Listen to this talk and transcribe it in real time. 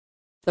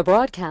The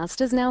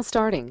broadcast is now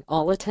starting.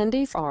 All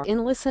attendees are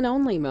in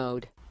listen-only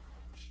mode.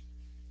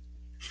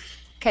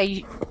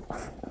 Okay,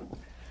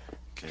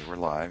 Okay, we're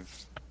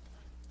live.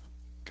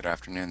 Good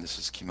afternoon. This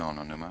is Kimon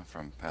Onuma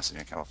from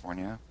Pasadena,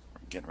 California.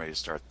 We're getting ready to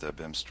start the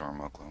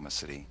BIMStorm Oklahoma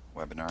City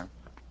webinar.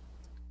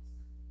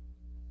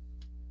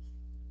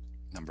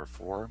 Number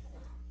 4.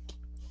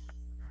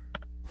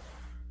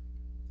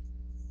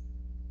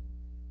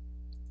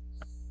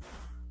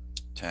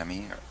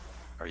 Tammy,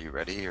 are you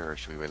ready, or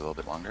should we wait a little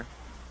bit longer?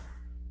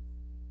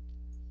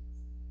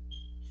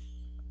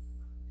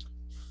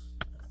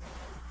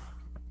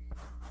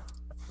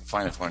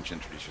 Fineth, why don't you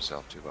introduce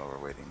yourself too while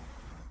we're waiting?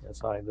 Yes,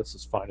 hi, this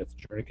is Fineth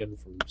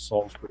Jernigan from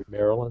Salisbury,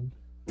 Maryland.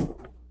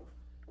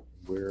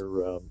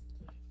 We're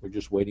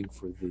just waiting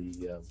for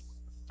the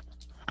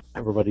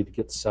everybody to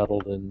get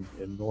settled in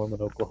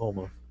Norman,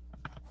 Oklahoma.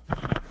 So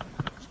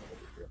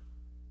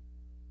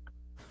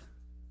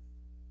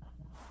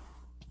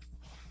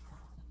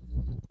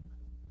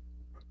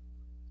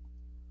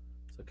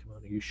come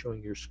on, are you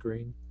showing your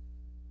screen?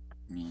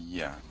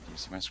 Yeah. Do you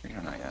see my screen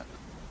or not yet?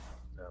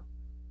 No.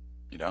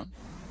 You don't?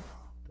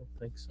 Don't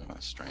think so. Oh,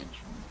 that's strange.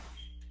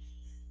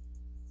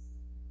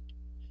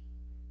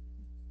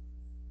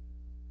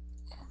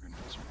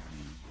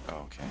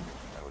 Oh, okay.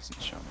 That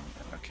wasn't showing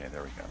yet. Okay,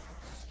 there we go.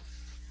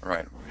 All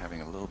right, we're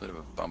having a little bit of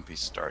a bumpy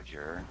start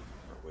here.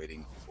 We're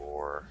waiting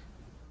for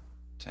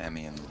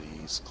Tammy and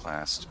Lee's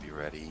class to be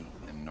ready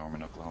in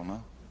Norman,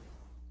 Oklahoma.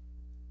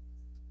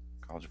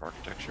 College of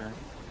Architecture.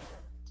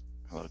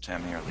 Hello,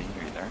 Tammy or Lee,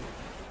 are you there?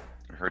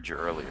 I heard you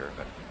earlier,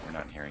 but we're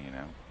not hearing you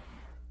now.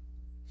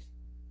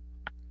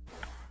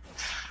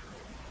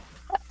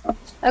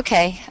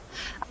 okay.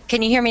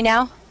 Can you hear me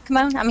now? Come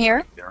on, I'm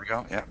here. There we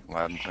go. Yeah,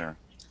 loud and clear.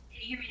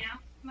 Can you hear me now?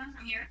 Come on,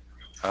 I'm here.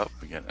 Oh,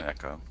 we get an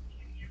echo.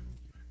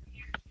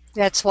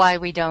 That's why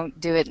we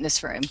don't do it in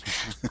this room.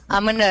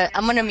 I'm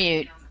gonna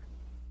mute.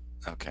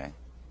 Okay.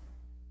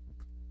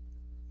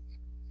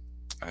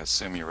 I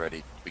assume you're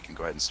ready. We can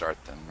go ahead and start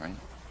then, right?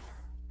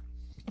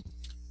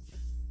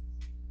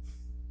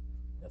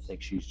 I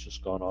think she's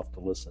just gone off to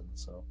listen.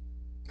 So.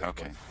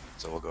 Okay,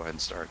 so we'll go ahead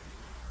and start.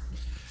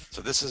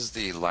 So this is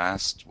the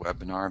last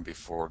webinar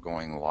before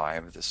going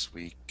live this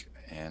week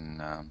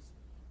in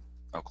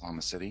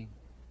Oklahoma City.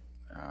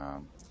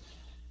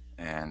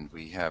 And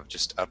we have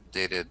just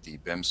updated the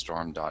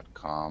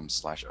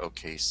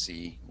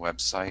bimstorm.com/OKC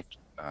website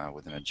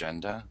with an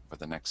agenda for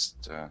the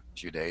next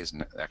few days,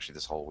 and actually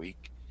this whole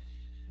week.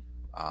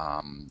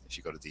 If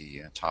you go to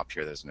the top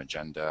here, there's an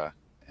agenda,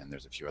 and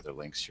there's a few other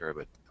links here,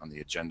 but on the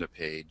agenda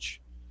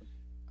page,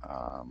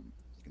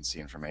 you can see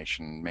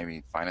information.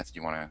 Maybe, Fineth,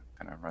 you want to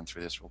kind of run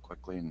through this real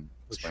quickly and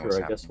explain what's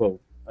happening?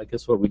 I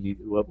guess what we'd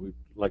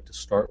like to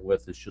start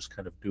with is just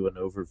kind of do an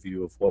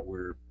overview of what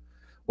we're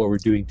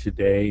doing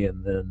today,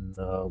 and then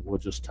we'll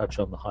just touch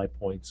on the high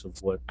points of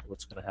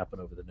what's going to happen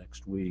over the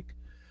next week.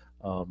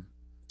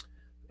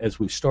 As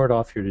we start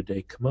off here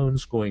today,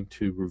 Kimon's going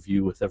to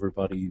review with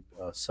everybody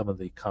some of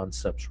the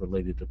concepts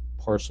related to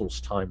parcels,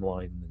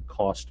 timeline, and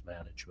cost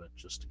management,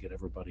 just to get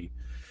everybody,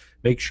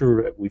 make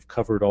sure that we've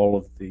covered all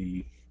of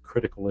the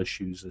critical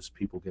issues as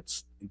people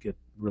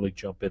really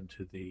jump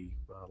into the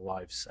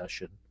live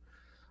session.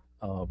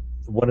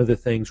 One of the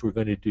things we're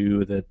going to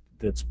do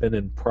that's been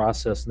in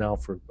process now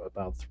for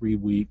about 3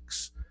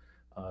 weeks.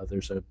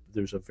 There's a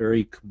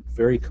very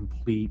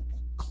complete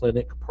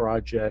clinic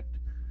project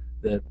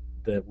that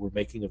we're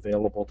making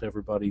available to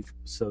everybody,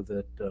 so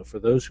that for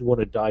those who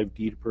want to dive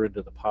deeper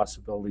into the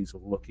possibilities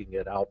of looking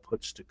at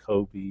outputs to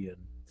COBie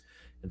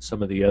and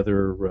some of the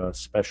other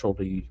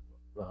specialty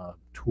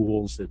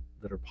tools that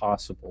are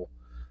possible,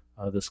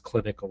 this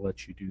clinic will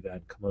let you do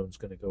that. Kimon's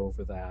going to go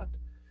over that,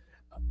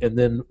 and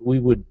then we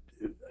would,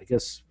 I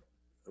guess,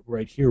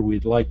 right here,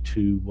 we'd like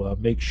to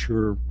make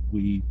sure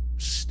we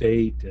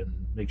state and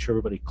make sure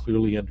everybody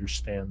clearly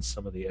understands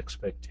some of the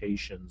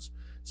expectations,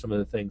 some of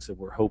the things that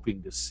we're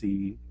hoping to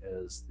see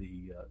as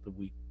the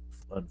week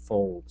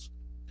unfolds.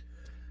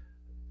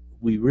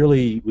 We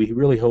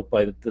really hope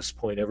by this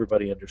point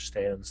everybody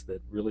understands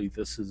that really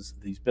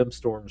these BIM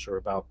storms are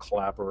about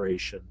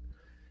collaboration,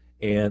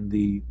 and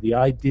the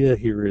idea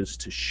here is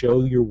to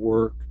show your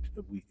work.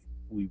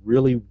 We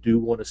really do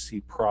want to see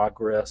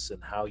progress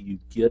in how you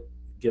get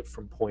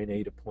from point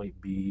A to point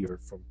B, or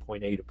from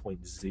point A to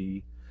point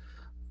Z.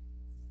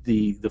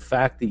 The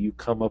fact that you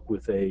come up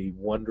with a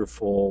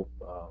wonderful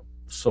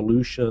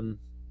solution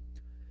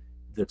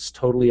that's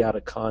totally out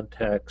of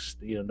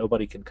context,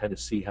 nobody can kind of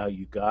see how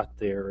you got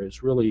there,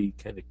 is really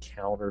kind of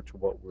counter to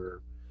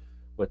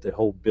what the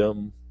whole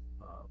BIM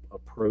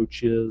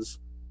approach is.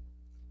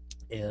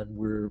 And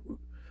we're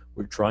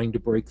trying to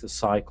break the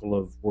cycle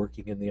of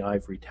working in the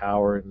ivory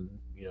tower and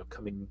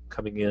coming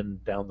in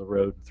down the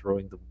road and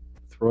throwing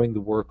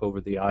the work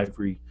over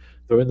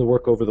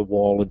the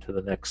wall into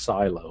the next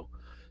silo.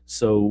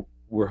 So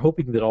we're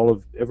hoping that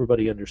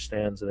everybody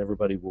understands, and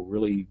everybody will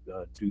really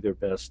do their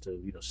best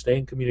to stay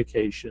in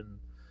communication,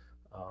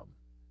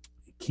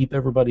 keep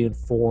everybody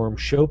informed,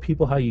 show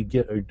people how you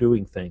are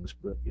doing things,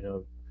 but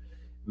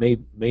may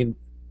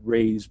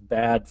raise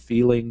bad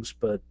feelings,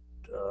 but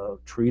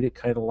treat it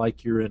kind of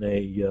like you're in a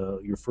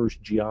your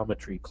first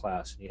geometry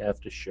class and you have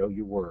to show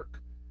your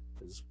work,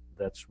 because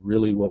that's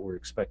really what we're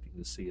expecting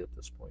to see at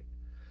this point.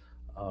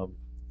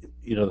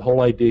 The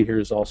whole idea here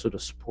is also to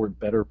support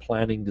better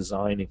planning,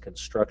 design, and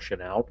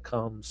construction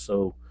outcomes.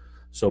 So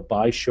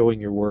by showing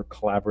your work,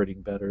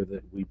 collaborating better,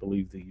 that we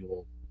believe that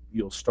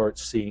you'll start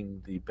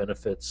seeing the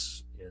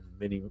benefits in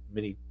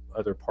many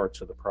other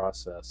parts of the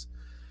process.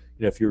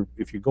 If you're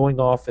going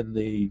off in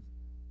the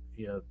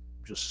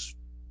just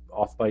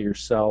off by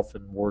yourself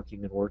and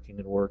working,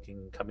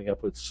 coming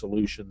up with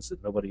solutions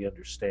that nobody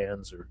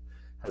understands or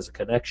has a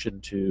connection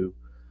to,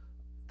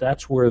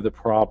 that's where the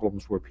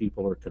problems, where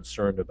people are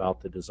concerned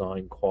about the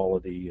design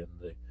quality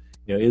and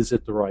is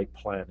it the right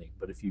planning.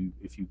 But if you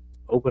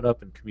open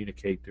up and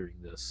communicate during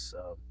this,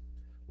 a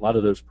lot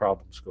of those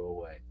problems go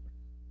away.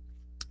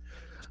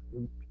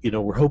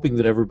 We're hoping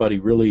that everybody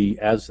really,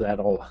 as that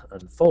all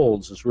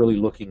unfolds, is really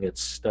looking at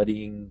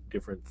studying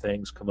different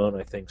things. Kimon,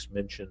 I think,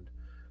 mentioned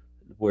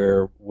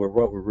where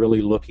what we're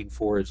really looking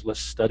for is, let's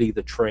study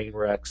the train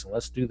wrecks, and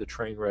let's do the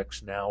train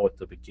wrecks now at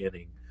the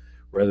beginning,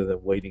 rather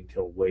than waiting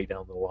till way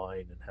down the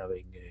line and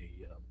having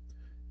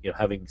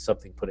having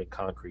something put in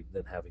concrete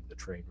and then having the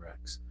train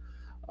wrecks.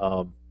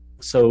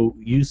 So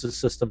use the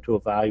system to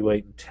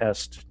evaluate and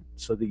test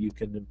so that you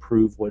can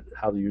improve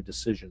how your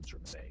decisions are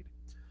made.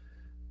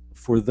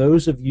 For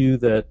those of you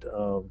that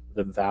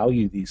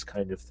value these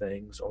kind of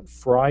things, on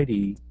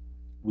Friday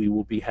we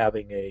will be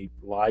having a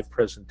live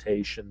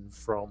presentation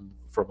from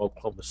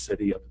Oklahoma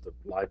City up at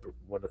the library,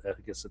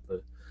 I guess at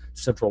the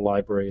Central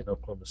Library in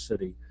Oklahoma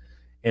City.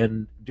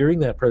 And during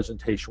that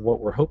presentation, what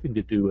we're hoping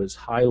to do is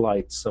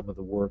highlight some of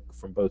the work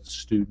from both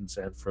students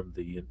and from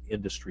the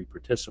industry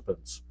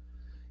participants.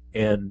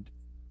 And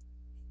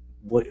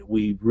what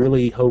we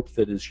really hope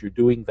that as you're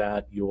doing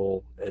that,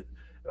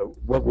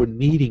 what we're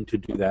needing to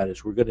do that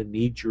is we're going to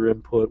need your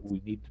input.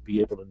 We need to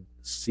be able to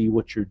see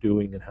what you're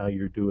doing and how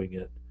you're doing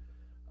it.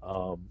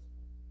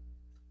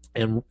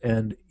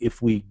 And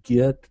if we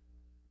get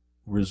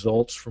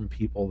results from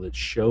people that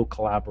show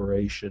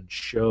collaboration,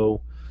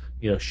 show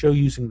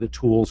using the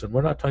tools, and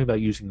we're not talking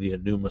about using the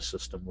Enuma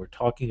system. We're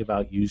talking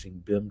about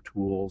using BIM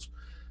tools.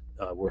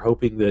 We're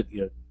hoping that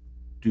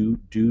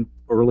do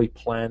early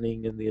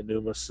planning in the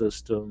Enuma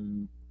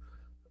system.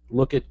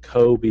 Look at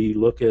COBE.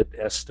 Look at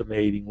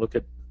estimating. Look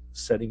at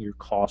setting your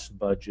cost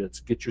budgets.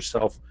 Get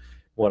yourself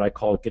what I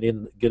call get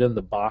in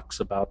the box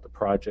about the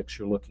projects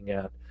you're looking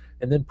at,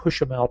 and then push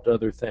them out to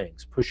other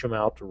things. Push them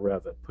out to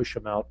Revit. Push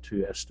them out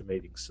to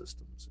estimating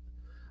systems.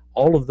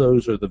 All of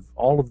those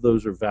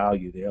are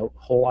value. The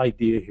whole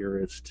idea here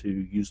is to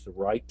use the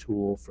right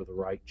tool for the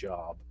right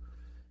job,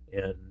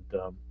 and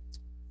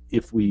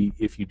if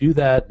you do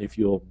that, and if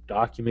you'll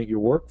document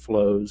your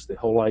workflows, the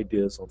whole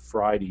idea is on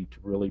Friday to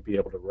really be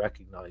able to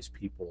recognize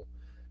people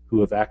who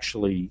have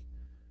actually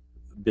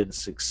been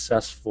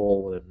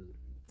successful and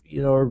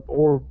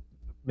or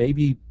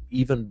maybe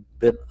even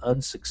been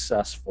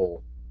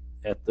unsuccessful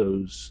at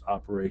those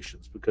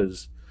operations,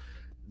 because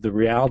the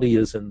reality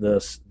is in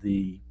this,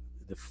 the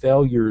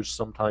failures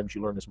sometimes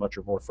you learn as much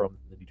or more from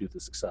than you do the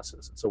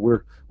successes. And so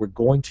we're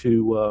going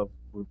to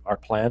our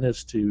plan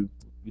is to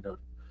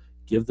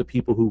give the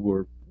people who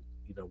were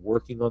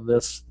working on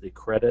this the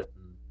credit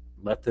and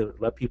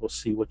let people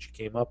see what you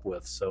came up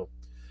with. So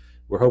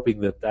we're hoping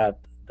that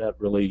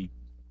really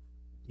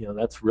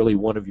that's really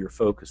one of your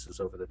focuses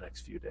over the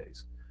next few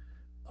days.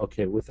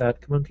 Okay, with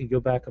that, come on, can you go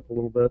back up a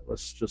little bit?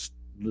 Let's just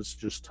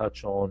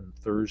touch on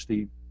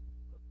Thursday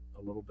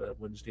a little bit,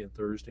 Wednesday and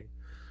Thursday.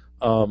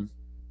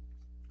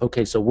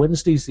 Okay, so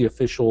Wednesday's the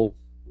official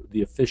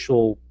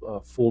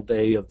full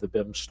day of the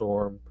BIM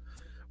storm.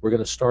 We're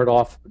going to start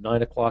off at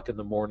 9 o'clock in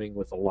the morning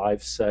with a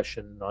live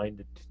session,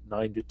 9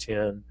 to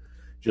 10.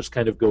 Just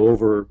kind of go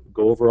over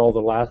all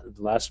the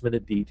last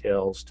minute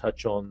details,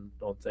 touch on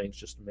things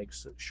just to make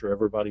sure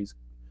everybody's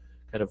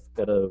kind of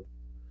got a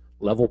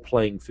level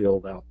playing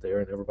field out there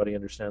and everybody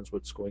understands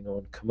what's going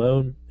on.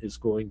 Kimon is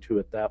going to,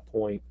 at that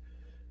point,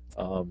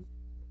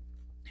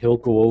 he'll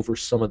go over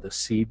some of the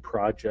seed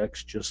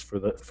projects just for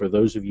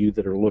those of you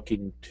that are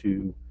looking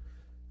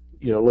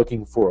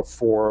for a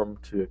forum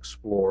to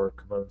explore.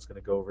 Kimon's going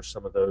to go over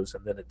some of those,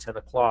 and then at 10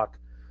 o'clock,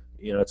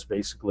 it's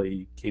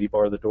basically Katie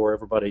bar the door.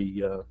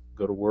 Everybody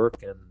go to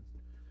work and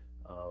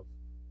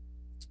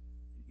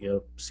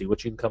see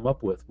what you can come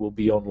up with. We'll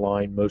be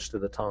online most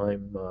of the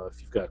time.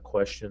 If you've got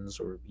questions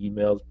or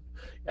emails,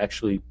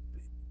 actually,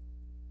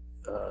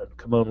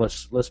 Kimon,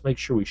 let's make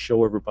sure we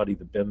show everybody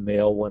the BIM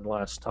mail one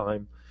last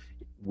time.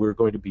 We're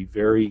going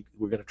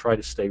to try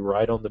to stay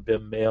right on the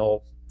BIM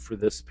mail for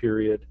this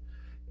period.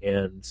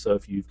 And so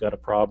if you've got a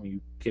problem,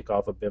 you kick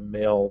off a BIM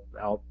mail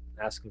out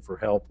asking for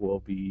help,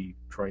 we'll be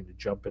trying to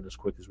jump in as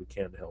quick as we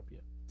can to help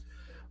you.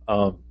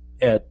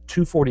 At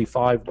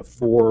 2:45 to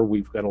 4,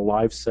 we've got a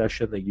live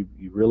session that you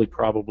really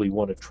probably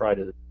want to try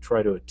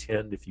to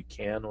attend if you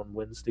can on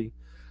Wednesday.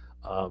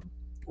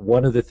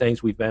 One of the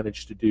things we've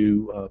managed to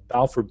do,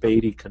 Balfour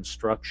Beatty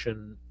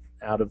Construction,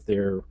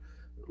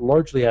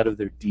 largely out of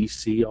their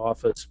DC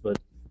office, but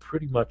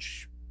pretty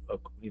much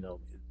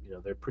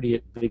they're a pretty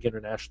big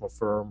international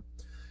firm.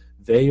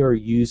 They're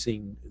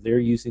using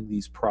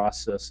these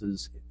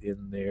processes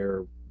in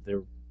they're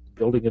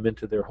building them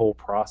into their whole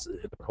process,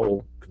 their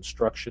whole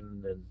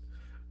construction and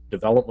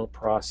development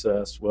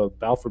process. Well,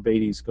 Balfour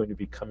Beatty is going to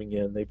be coming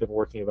in. They've been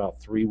working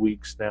about 3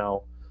 weeks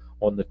now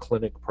on the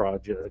clinic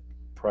project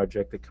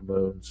that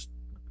Camone's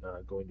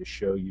going to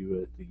show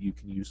you that you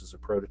can use as a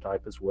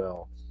prototype as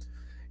well.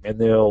 And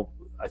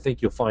I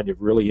think you'll find it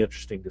really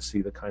interesting to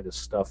see the kind of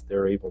stuff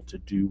they're able to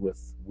do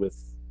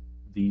with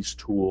these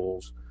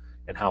tools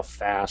and how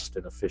fast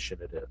and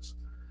efficient it is.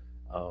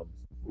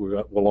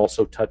 We'll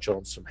also touch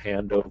on some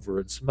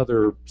handover and some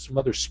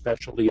other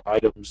specialty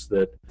items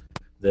that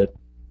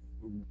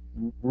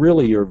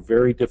really are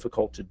very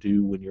difficult to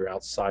do when you're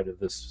outside of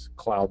this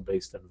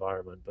cloud-based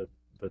environment, but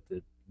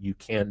that you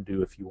can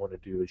do if you want to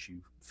do as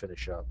you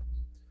finish up.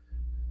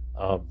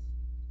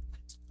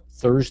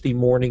 Thursday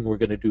morning, we're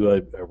going to do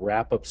a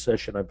wrap-up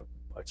session.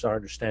 It's our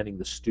understanding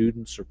the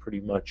students are pretty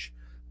much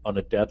on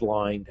a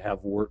deadline to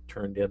have work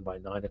turned in by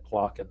 9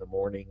 o'clock in the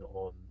morning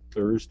on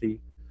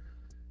Thursday.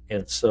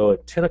 And so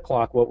at 10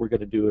 o'clock, what we're going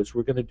to do is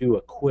we're going to do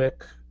a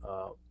quick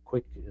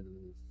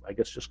and I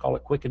guess just call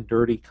it quick and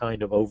dirty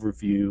kind of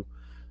overview,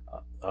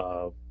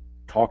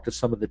 talk to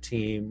some of the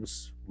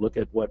teams, look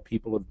at what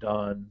people have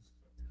done,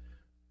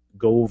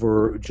 go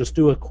over, just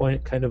do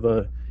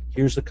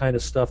here's the kind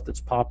of stuff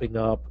that's popping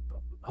up.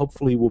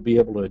 Hopefully we'll be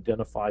able to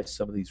identify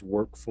some of these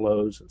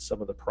workflows and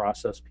some of the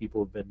process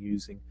people have been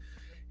using.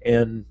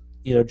 And,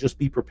 just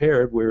be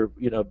prepared. We're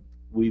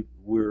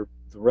the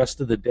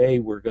rest of the day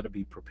we're going to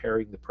be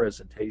preparing the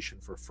presentation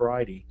for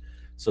Friday.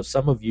 So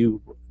some of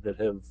you that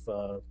have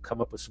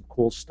come up with some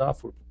cool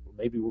stuff,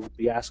 maybe we'll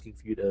be asking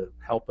for you to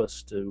help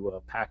us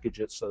to package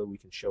it so that we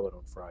can show it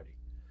on Friday.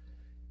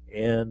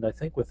 And I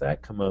think with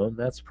that, Camone,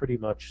 that's pretty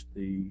much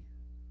you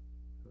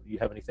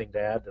have anything to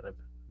add? Did I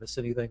miss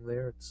anything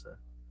there? I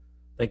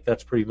think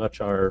that's pretty much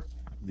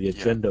the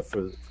agenda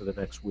for the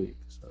next week.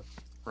 So.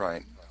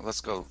 Right. Let's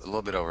go a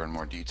little bit over in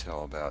more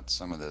detail about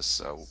some of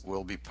this.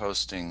 We'll be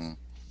posting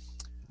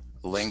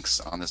links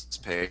on this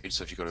page.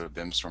 So if you go to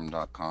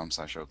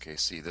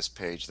bimstorm.com/OKC, this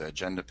page, the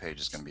agenda page,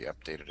 is going to be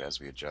updated as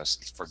we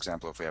adjust. For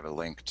example, if we have a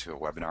link to a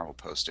webinar, we'll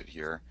post it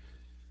here.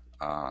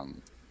 The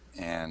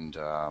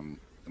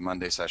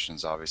Monday session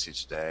is obviously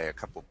today. A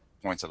couple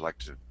points I'd like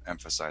to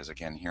emphasize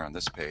again here on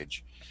this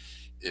page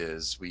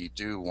is we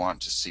do want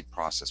to see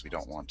process. We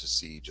don't want to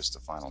see just the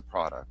final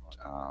product.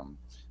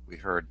 We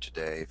heard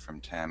today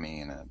from Tammy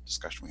in a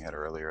discussion we had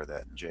earlier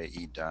that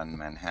J.E. Dunn,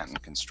 Manhattan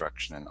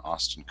Construction, and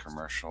Austin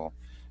Commercial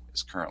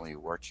is currently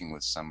working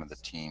with some of the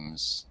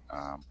teams,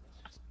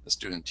 the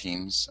student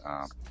teams.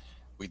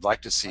 We'd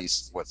like to see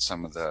what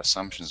some of the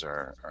assumptions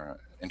are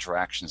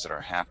interactions that are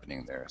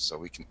happening there. So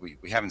we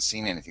haven't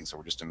seen anything, so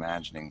we're just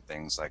imagining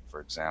things like, for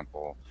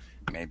example,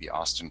 maybe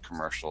Austin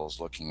Commercial is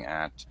looking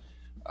at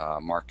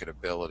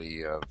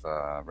marketability of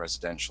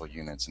residential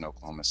units in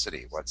Oklahoma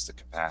City. What's the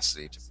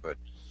capacity to put,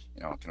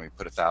 can we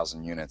put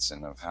 1,000 units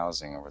in of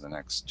housing over the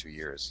next 2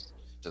 years?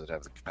 Does it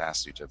have the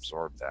capacity to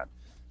absorb that?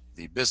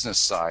 The business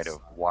side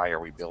of why are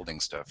we building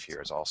stuff here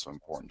is also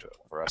important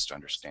for us to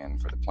understand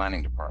for the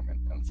planning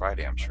department. On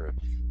Friday, I'm sure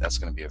that's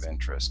going to be of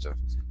interest of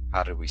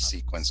how do we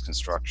sequence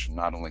construction,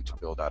 not only to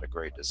build out a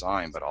great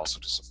design, but also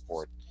to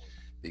support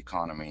the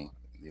economy,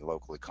 the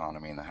local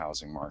economy and the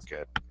housing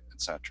market,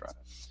 etc.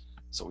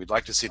 So we'd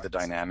like to see the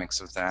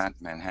dynamics of that.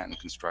 Manhattan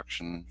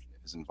Construction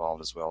is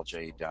involved as well,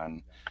 J.E.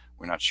 Dunn.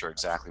 We're not sure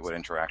exactly what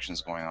interaction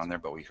is going on there,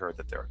 but we heard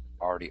that there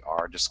already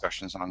are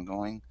discussions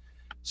ongoing.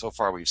 So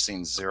far, we've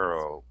seen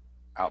zero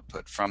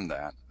output from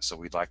that, so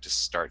we'd like to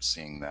start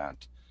seeing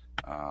that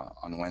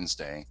on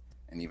Wednesday,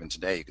 and even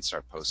today you can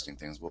start posting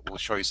things. We'll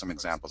show you some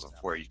examples of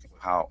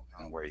how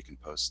and where you can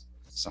post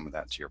some of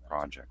that to your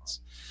projects.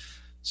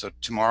 So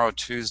tomorrow,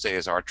 Tuesday,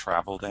 is our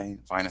travel day.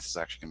 Vineth is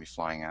actually going to be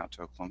flying out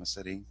to Oklahoma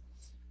City.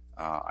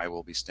 I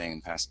will be staying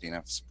in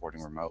Pasadena,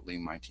 supporting remotely.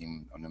 My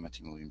team, Onuma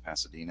team, will be in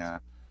Pasadena.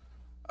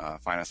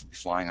 Vineth will be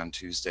flying on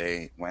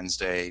Tuesday.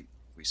 Wednesday,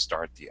 we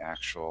start the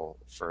actual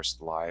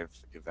first live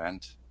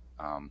event.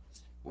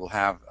 We'll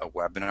have a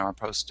webinar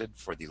posted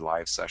for the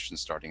live session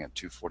starting at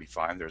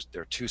 2:45.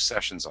 There are 2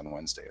 sessions on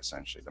Wednesday,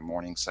 essentially. The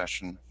morning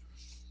session,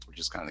 which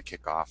is kind of the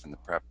kickoff and the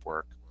prep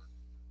work,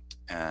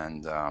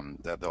 and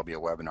there'll be a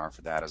webinar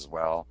for that as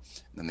well.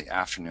 And then the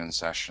afternoon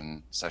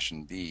session,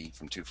 session B,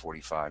 from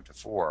 2:45 to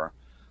 4,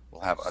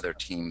 we'll have other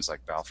teams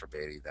like Balfour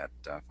Beatty that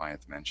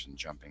Vineth mentioned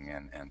jumping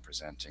in and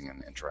presenting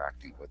and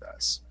interacting with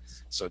us.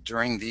 So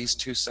during these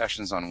 2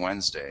 sessions on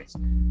Wednesday,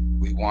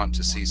 we want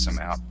to see some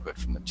output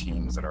from the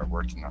teams that are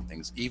working on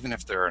things, even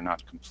if they're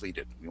not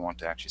completed. We want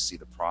to actually see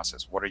the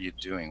process. What are you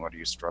doing? What are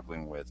you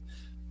struggling with?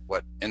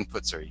 What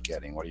inputs are you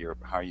getting?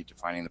 How are you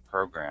defining the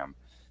program?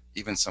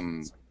 Even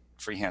some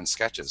freehand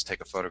sketches.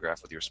 Take a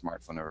photograph with your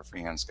smartphone of a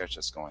freehand sketch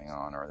that's going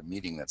on or the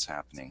meeting that's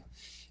happening.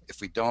 If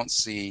we don't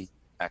see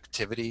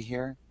activity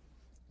here,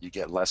 you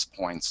get less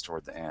points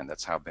toward the end.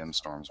 That's how BIM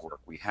storms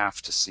work. We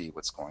have to see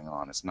what's going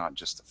on. It's not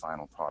just the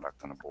final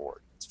product on a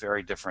board. It's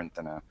very different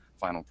than a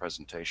final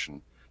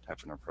presentation type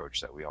of an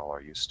approach that we all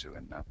are used to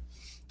in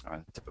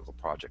typical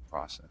project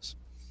process.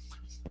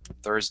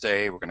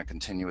 Thursday, we're going to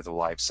continue with the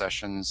live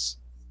sessions,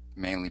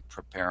 mainly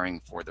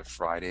preparing for the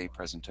Friday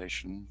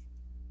presentation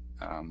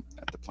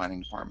at the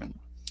planning department.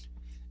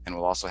 And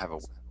we'll also have a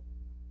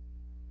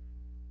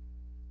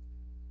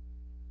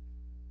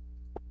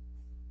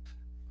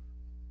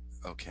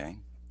okay.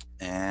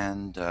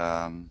 And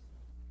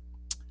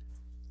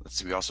let's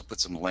see, we also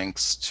put some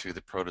links to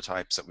the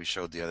prototypes that we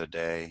showed the other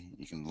day.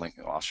 You can link,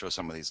 I'll show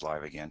some of these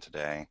live again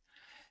today.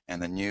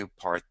 And the new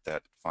part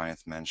that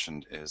Vyeth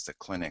mentioned is the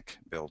clinic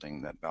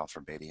building that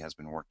Balfour Beatty has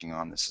been working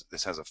on.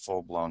 This has a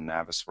full-blown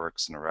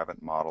Navisworks and a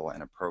Revit model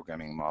and a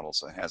programming model,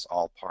 so it has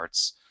all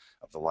parts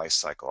of the life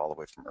cycle, all the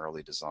way from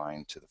early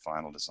design to the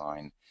final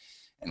design.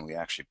 And we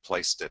actually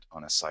placed it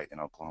on a site in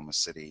Oklahoma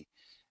City,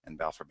 and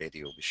Balfour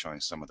Beatty will be showing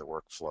some of the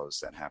workflows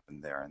that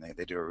happened there. And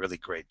they do a really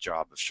great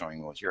job of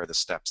showing, well, here are the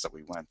steps that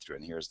we went through,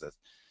 and here's the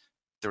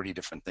 30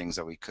 different things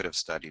that we could have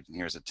studied, and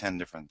here's the 10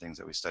 different things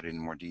that we studied in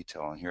more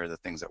detail, and here are the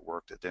things that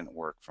worked, that didn't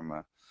work from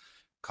a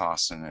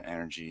cost and an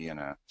energy and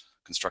a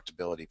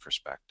constructability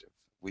perspective.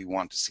 We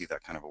want to see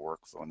that kind of a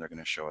workflow, and they're going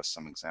to show us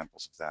some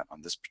examples of that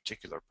on this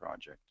particular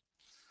project.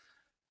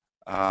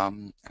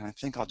 And I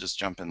think I'll just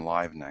jump in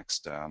live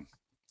next.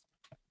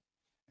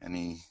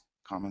 Any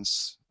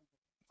comments,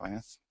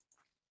 Vyeth?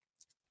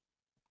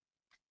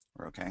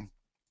 We're okay?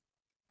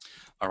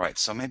 All right,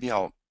 so maybe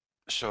I'll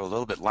show a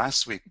little bit.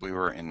 Last week we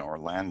were in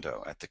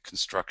Orlando at the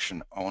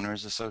Construction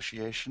Owners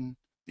Association.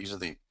 These are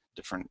the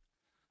different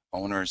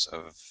owners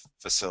of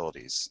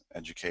facilities,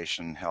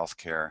 education,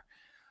 healthcare,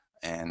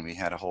 and we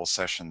had a whole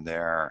session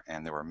there,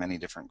 and there were many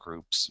different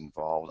groups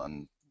involved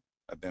on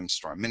a BIM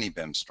storm, mini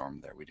BIM storm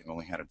there. We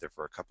only had it there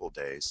for a couple of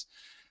days,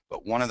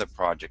 but one of the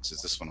projects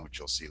is this one, which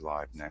you'll see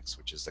live next,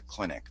 which is the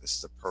clinic. This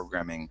is a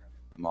programming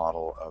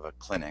model of a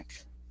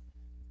clinic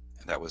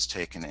that was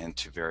taken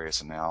into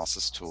various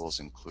analysis tools,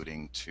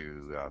 including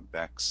to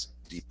Beck's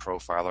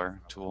DProfiler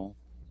tool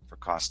for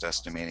cost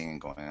estimating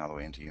and going all the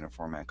way into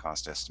uniform and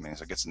cost estimating.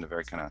 So it gets into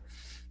very kind of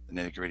the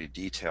nitty-gritty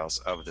details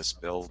of this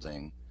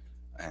building,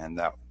 and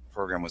that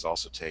program was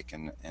also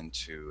taken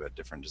into a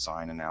different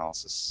design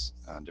analysis,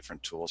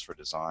 different tools for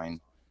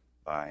design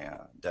by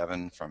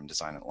Devin from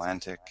Design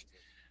Atlantic.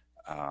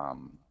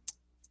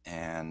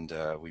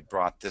 We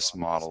brought this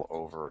model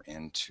over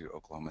into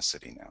Oklahoma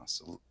City now.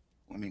 So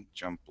let me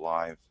jump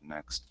live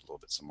next, a little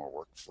bit, some more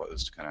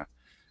workflows to kind of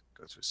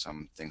go through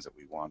some things that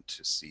we want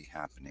to see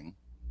happening.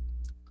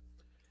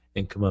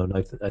 And Kimon,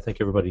 I think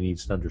everybody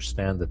needs to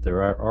understand that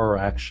there are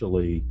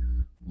actually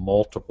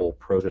multiple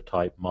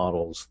prototype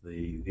models.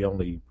 The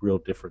only real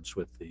difference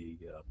with the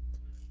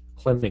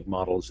clinic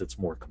model is it's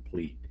more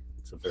complete.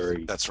 It's a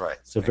very That's right.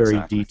 It's a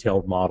very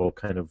detailed model,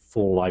 kind of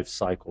full life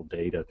cycle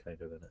data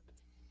kind of in it.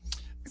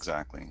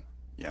 Exactly.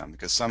 Yeah,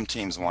 because some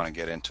teams want to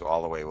get into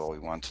all the way, well, we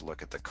want to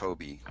look at the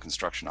COBE,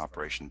 Construction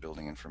Operation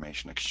Building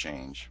Information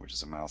Exchange, which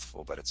is a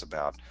mouthful, but it's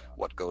about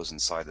what goes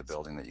inside the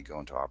building that you go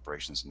into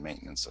operations and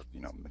maintenance of,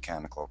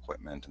 mechanical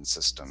equipment and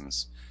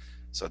systems.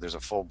 So there's a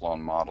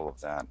full-blown model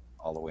of that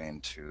all the way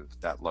into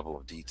that level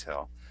of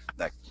detail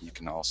that you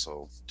can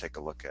also take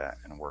a look at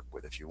and work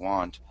with if you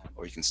want,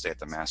 or you can stay at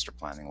the master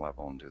planning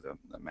level and do the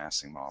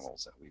massing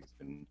models that we've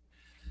been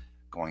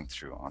going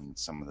through on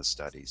some of the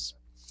studies.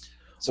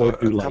 So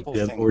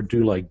or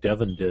do like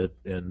Devin did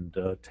and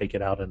take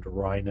it out into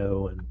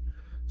Rhino and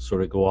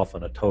sort of go off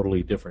on a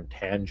totally different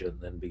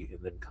tangent and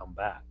then come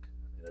back.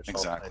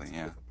 Exactly,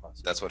 yeah.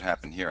 That's what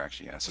happened here,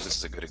 actually. Yeah. So this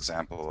is a good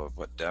example of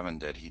what Devin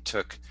did. He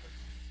took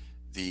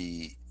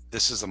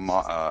this is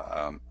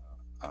a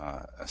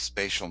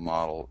spatial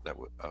model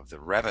of the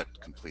Revit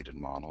completed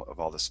model of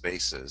all the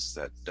spaces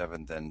that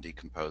Devin then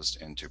decomposed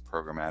into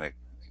programmatic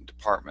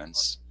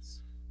departments.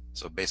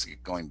 So basically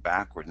going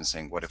backward and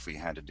saying, what if we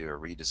had to do a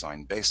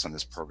redesign based on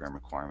this program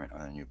requirement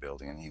on a new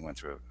building? And he went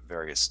through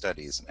various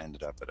studies and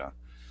ended up at a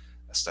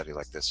study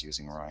like this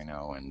using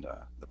Rhino and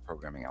the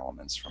programming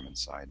elements from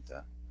inside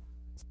the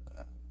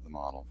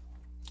model.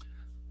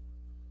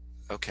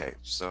 Okay,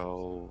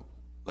 so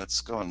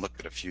let's go and look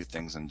at a few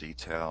things in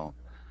detail.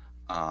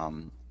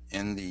 And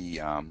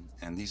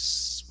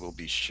these will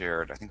be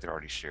shared. I think they're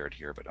already shared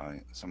here, but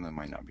some of them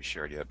might not be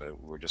shared yet, but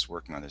we're just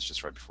working on this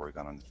just right before we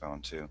got on the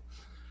phone too.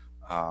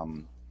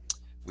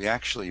 We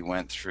actually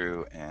went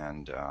through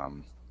and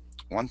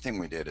one thing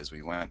we did is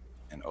we went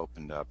and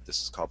opened up,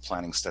 this is called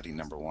Planning Study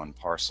Number 1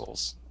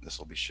 Parcels. This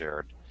will be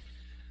shared.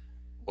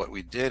 What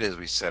we did is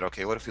we said,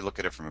 okay, what if we look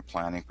at it from a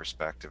planning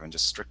perspective and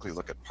just strictly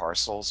look at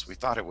parcels? We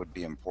thought it would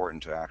be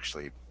important to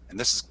actually, and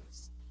this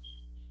is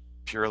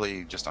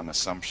purely just on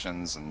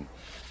assumptions and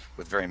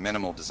with very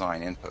minimal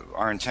design input.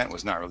 Our intent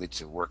was not really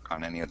to work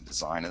on any of the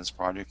design of this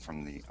project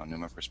from the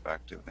Onuma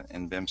perspective.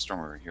 In BIMstorm,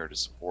 we're here to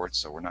support,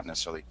 so we're not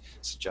necessarily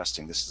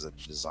suggesting this is a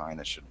design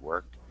that should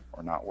work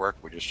or not work.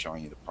 We're just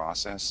showing you the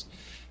process.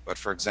 But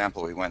for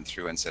example, we went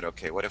through and said,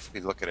 okay, what if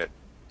we look at it,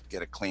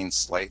 get a clean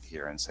slate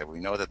here and say, we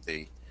know that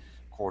the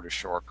core to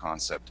shore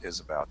concept is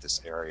about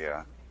this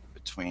area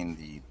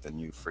between the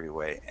new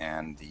freeway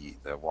and the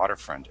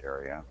waterfront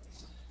area.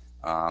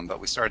 But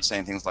we started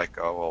saying things like,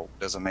 oh, well,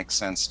 does it make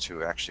sense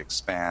to actually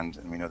expand?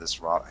 And we know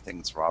this, I think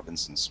it's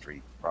Robinson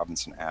Street,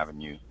 Robinson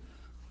Avenue,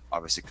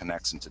 obviously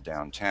connects into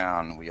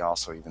downtown. We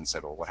also even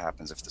said, well, what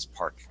happens if this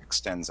park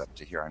extends up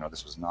to here? I know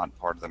this was not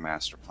part of the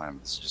master plan,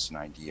 but this is just an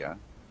idea.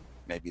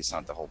 Maybe it's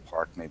not the whole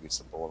park, maybe it's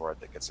the boulevard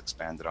that gets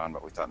expanded on,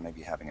 but we thought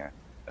maybe having a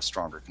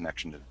stronger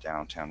connection to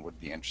downtown would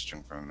be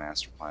interesting from a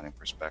master planning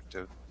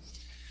perspective.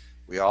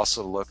 We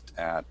also looked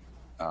at,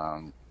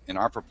 in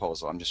our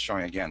proposal, I'm just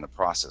showing again the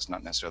process,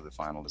 not necessarily the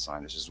final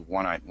design. It's just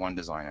one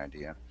design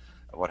idea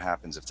of what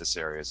happens if this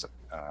area is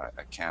a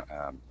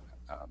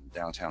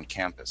downtown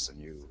campus,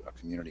 a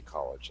community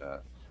college,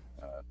 a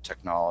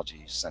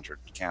technology-centered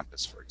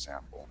campus, for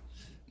example,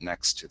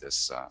 next to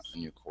this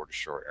new Quarter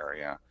Shore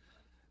area.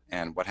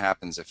 And what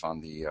happens if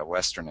on the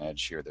western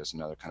edge here, there's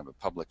another kind of a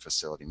public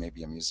facility,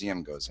 maybe a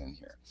museum goes in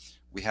here.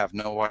 We have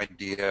no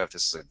idea if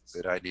this is a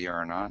good idea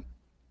or not,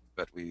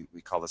 but we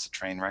call this a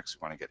train wreck. So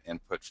we want to get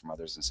input from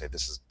others and say,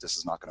 this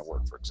is not going to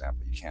work, for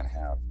example. You can't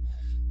have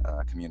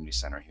a community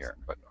center here.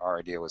 But our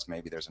idea was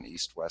maybe there's an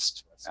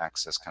east-west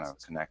access kind of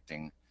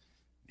connecting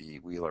the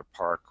Wheeler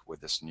Park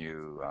with this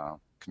new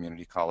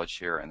community college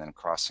here, and then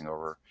crossing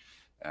over,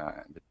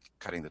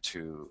 cutting the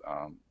two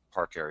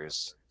park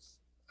areas,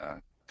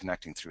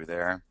 connecting through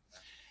there.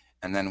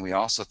 And then we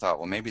also thought,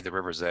 well, maybe the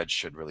river's edge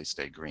should really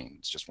stay green.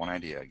 It's just one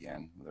idea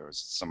again. There was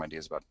some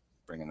ideas about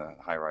bringing the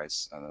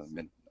high-rise,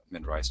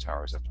 mid-rise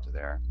towers up to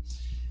there.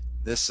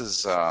 This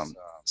is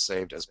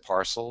saved as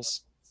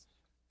parcels,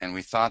 and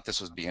we thought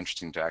this would be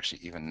interesting to actually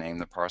even name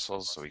the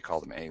parcels. So we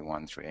called them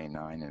A1 through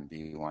A9 and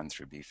B1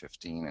 through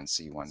B15 and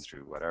C1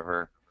 through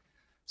whatever.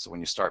 So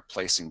when you start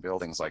placing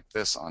buildings like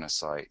this on a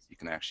site, you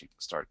can actually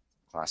start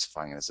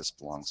classifying it as this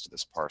belongs to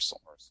this parcel.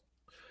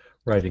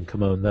 Right, and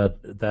Kimon,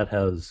 that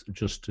has,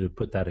 just to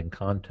put that in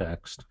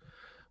context,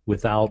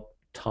 without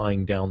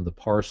tying down the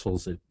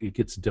parcels, it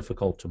gets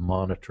difficult to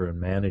monitor and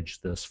manage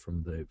this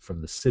from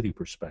the city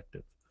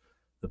perspective.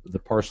 The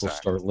parcels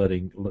Exactly. start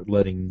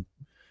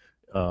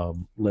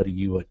letting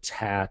you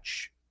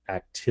attach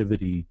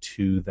activity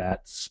to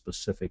that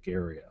specific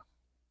area.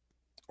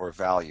 Or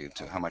value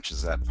to how much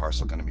is that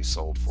parcel going to be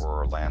sold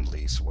for, or land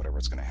lease, or whatever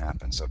it's going to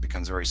happen. So it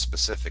becomes very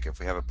specific. If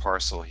we have a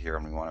parcel here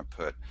and we want to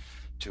put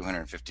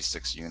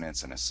 256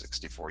 units and a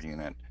 64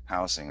 unit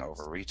housing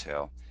over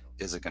retail,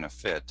 is it going to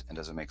fit, and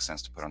does it make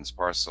sense to put on this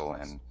parcel,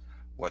 and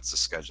what's the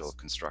schedule of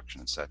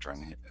construction, etc.,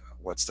 and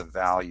what's the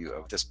value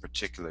of this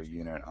particular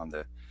unit on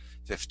the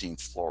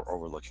 15th floor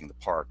overlooking the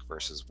park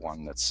versus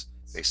one that's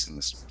facing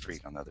the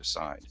street on the other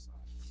side.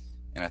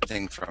 And I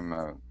think from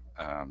a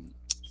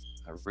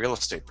real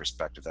estate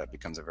perspective, that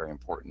becomes a very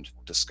important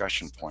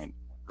discussion point,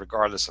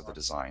 regardless of the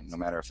design. No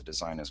matter if the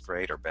design is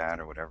great or bad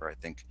or whatever, I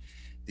think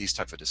these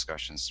type of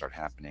discussions start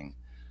happening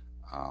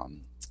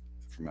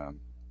from a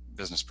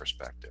business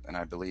perspective. And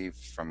I believe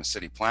from a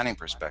city planning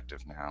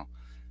perspective now,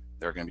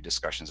 there are going to be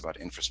discussions about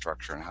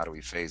infrastructure and how do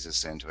we phase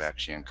this in to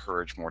actually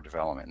encourage more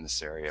development in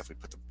this area. If we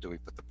do we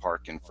put the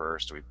park in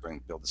first? Do we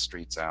build the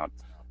streets out?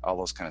 All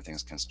those kind of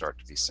things can start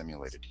to be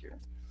simulated here.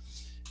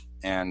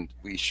 And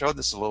we showed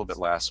this a little bit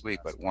last week,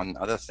 but one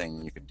other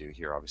thing you could do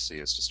here, obviously,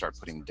 is to start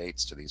putting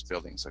dates to these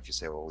buildings. So if you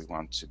say, well, we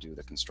want to do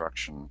the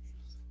construction,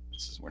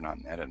 we're not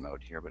in edit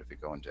mode here, but if we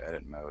go into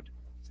edit mode,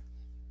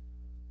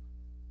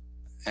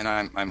 and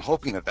I'm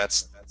hoping that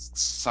that's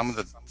some of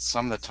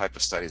the type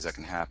of studies that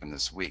can happen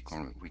this week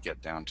when we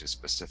get down to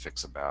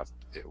specifics about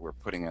it. We're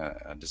putting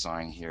a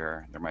design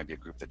here. There might be a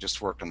group that just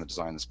worked on the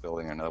design of this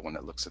building, another one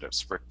that looks at it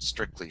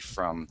strictly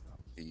from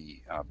the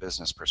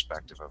business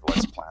perspective of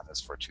let's plan this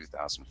for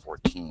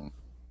 2014,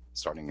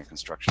 starting in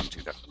construction in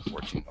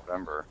 2014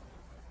 November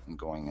and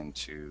going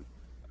into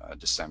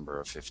December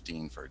of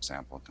 15, for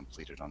example, and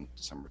completed on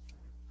December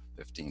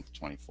 15th,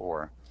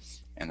 24.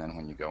 And then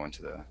when you go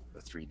into the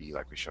 3D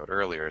like we showed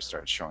earlier, it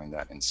starts showing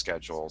that in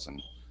schedules,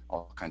 and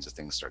all kinds of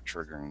things start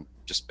triggering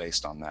just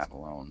based on that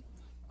alone.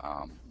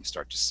 You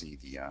start to see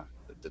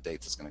the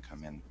date that's going to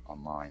come in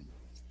online.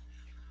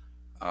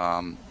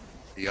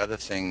 The other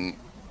thing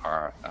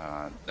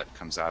that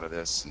comes out of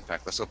this, in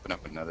fact, let's open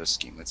up another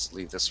scheme. Let's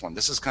leave this one.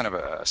 This is kind of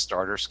a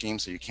starter scheme,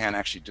 so you can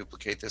actually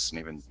duplicate this and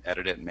even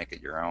edit it and make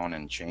it your own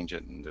and change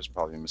it, and there's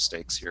probably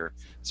mistakes here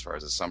as far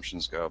as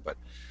assumptions go, but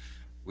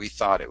we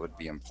thought it would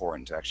be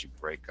important to actually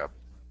break up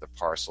the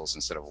parcels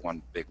instead of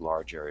one big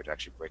large area, to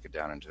actually break it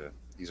down into,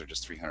 these are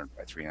just 300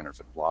 by 300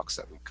 foot blocks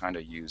that we kind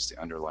of use the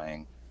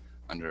underlaying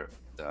under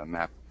the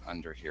map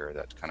under here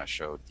that kind of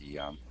showed the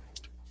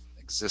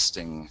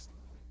existing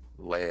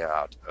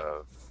layout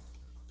of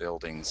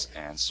buildings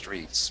and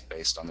streets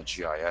based on the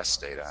GIS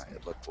data.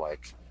 It looked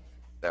like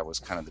that was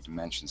kind of the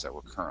dimensions that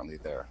were currently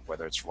there.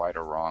 Whether it's right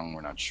or wrong,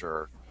 we're not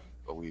sure,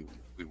 but we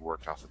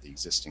worked off of the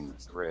existing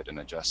grid and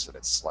adjusted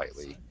it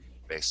slightly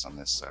based on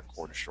this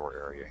Quarter Shore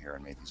area here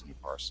and made these new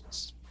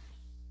parcels.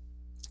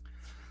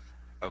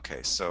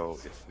 Okay, so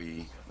if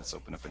let's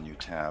open up a new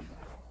tab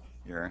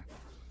here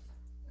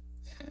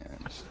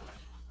and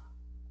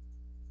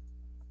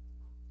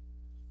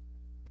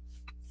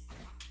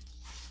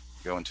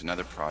go into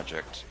another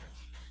project.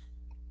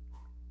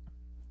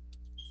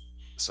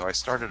 So I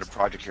started a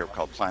project here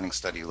called Planning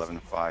Study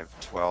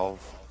 11.5.12,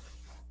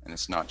 and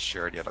it's not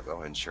shared yet. I'll go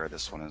ahead and share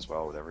this one as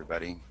well with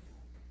everybody,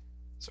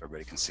 so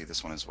everybody can see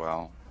this one as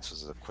well. This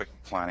is a quick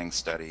planning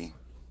study,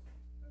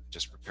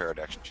 just prepared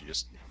actually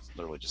just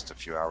literally just a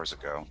few hours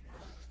ago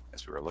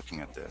as we were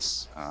looking at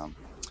this.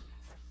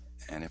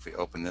 And if we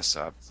open this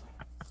up,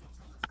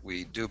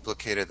 we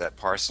duplicated that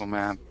parcel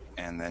map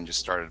and then just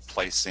started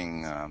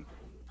placing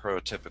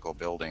prototypical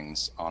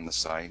buildings on the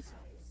site.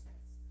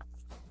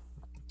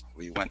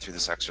 We went through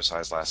this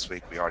exercise last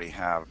week. We already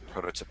have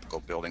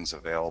prototypical buildings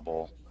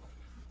available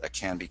that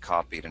can be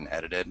copied and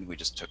edited. We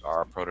just took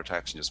our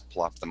prototypes and just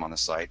plopped them on the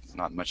site.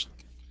 Not much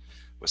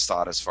was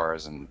thought as far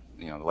as in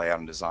the layout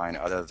and design,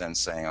 other than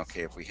saying,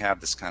 okay, if we have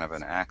this kind of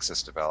an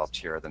axis developed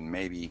here, then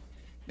maybe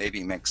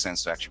it makes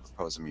sense to actually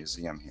propose a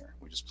museum here.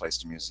 We just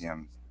placed a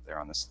museum there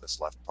on this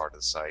left part of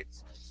the site,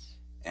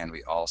 and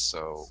we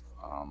also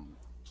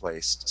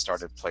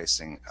started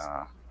placing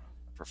a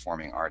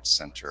performing arts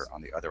center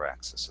on the other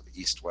axis, so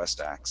the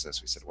east-west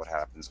axis. We said, what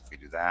happens if we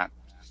do that?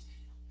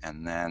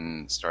 And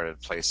then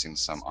started placing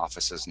some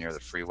offices near the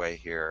freeway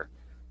here,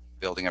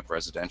 building up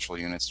residential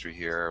units through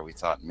here. We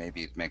thought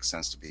maybe it makes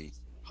sense to be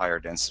higher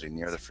density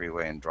near the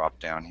freeway and drop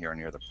down here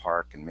near the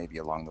park, and maybe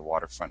along the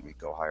waterfront we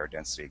go higher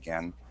density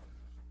again.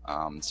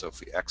 So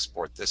if we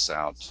export this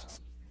out,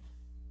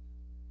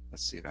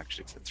 let's see if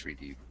actually if the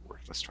 3D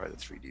works. Let's try the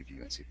 3D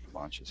view and see if it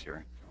launches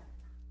here.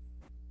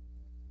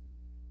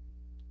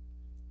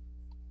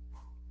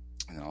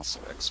 And then also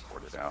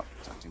export it out.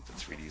 I think the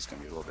 3D is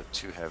going to be a little bit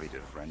too heavy to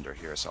render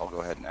here, so I'll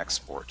go ahead and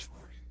export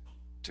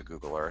to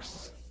Google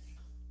Earth.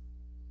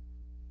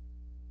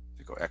 If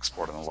you go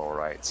export on the lower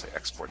right, say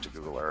export to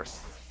Google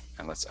Earth,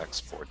 and let's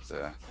export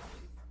the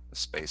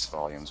space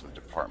volumes with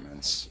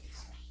departments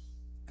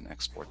and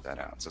export that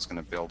out. So it's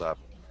going to build up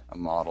a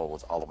model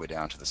with all the way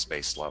down to the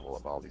space level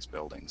of all these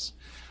buildings.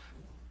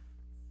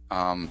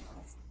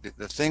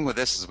 The thing with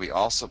this is we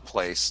also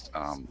placed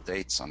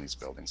dates on these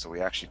buildings. So we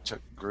actually took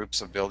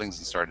groups of buildings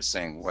and started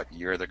saying what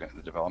year the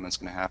development's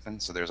going to happen.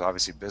 So there's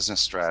obviously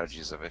business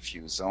strategies of if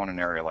you zone an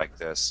area like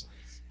this,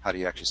 how do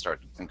you actually start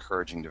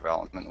encouraging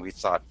development? We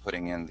thought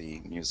putting in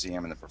the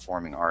museum and the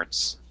performing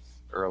arts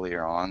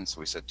earlier on. So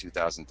we said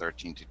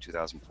 2013 to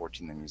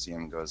 2014, the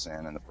museum goes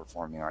in and the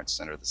performing arts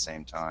center at the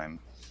same time.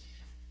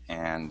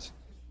 And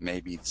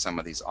maybe some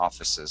of these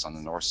offices on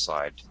the north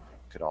side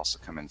could also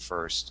come in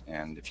first.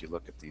 And if you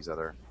look at these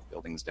other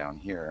buildings down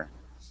here,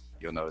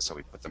 you'll notice how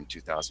we put them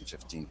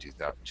 2015 to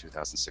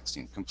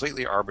 2016.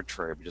 Completely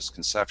arbitrary, but just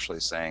conceptually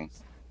saying,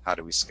 how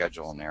do we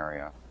schedule an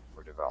area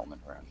for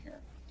development around here?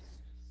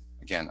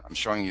 Again, I'm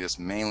showing you this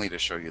mainly to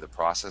show you the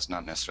process,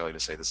 not necessarily to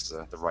say this is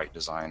the right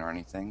design or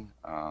anything.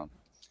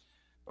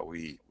 But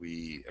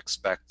we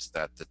expect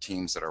that the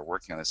teams that are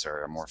working on this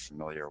area are more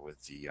familiar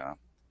with the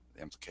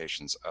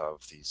implications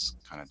of these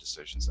kind of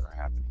decisions that are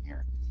happening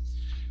here.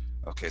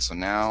 Okay, so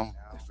now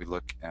if we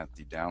look at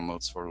the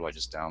downloads folder, I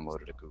just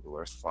downloaded a Google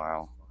Earth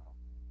file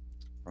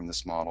from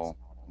this model.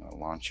 I'm going to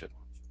launch it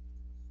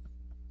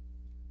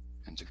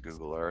into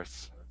Google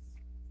Earth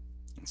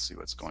and see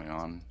what's going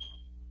on.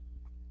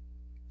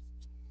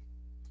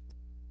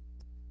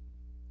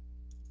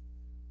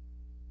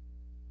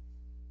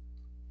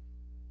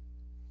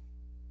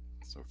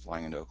 So we're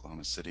flying into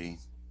Oklahoma City.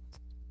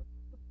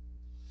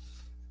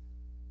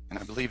 And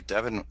I believe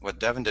what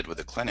Devin did with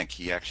the clinic,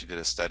 he actually did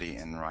a study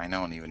in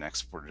Rhino and even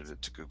exported it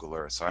to Google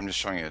Earth. So I'm just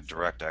showing you a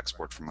direct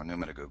export from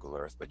Onuma to Google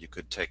Earth, but you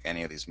could take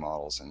any of these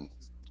models and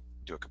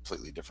do a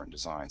completely different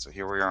design. So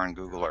here we are in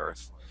Google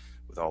Earth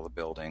with all the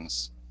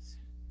buildings,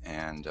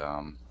 and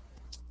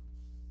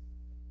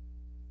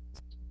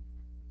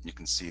you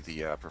can see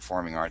the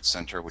Performing Arts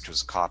Center, which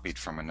was copied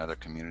from another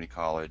community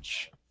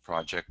college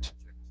project.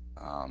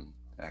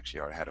 Actually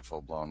already had a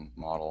full-blown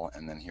model,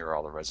 and then here are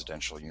all the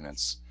residential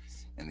units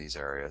in these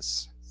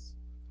areas.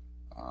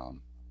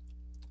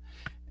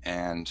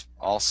 And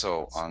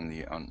also on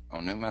the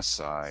Onuma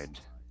side,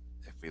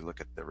 if we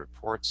look at the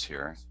reports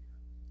here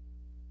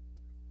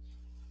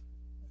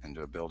and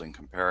do a building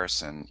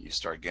comparison, you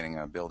start getting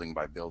a building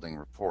by building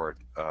report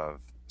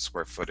of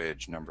square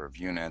footage, number of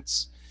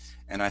units,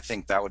 and I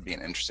think that would be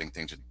an interesting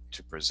thing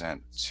to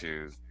present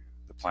to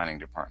the planning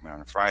department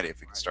on a Friday, if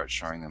we could start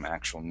showing them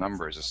actual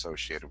numbers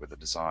associated with the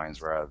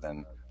designs rather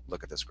than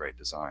look at this great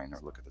design or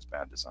look at this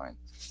bad design.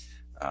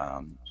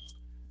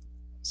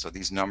 So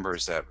these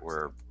numbers that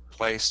were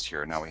placed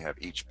here, now we have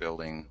each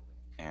building,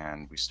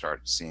 and we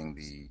start seeing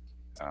the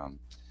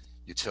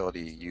utility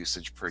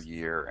usage per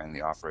year and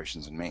the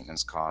operations and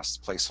maintenance costs,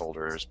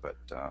 placeholders, but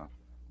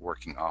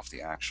working off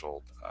the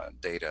actual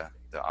data,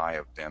 the eye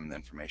of BIM, the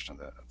information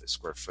of the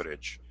square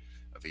footage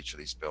of each of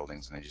these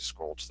buildings. And as you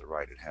scroll to the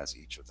right, it has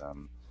each of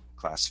them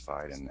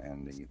classified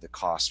and the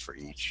cost for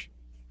each.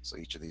 So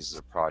each of these is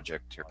a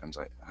project. Here comes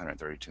a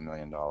 $132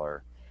 million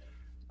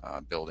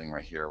building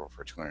right here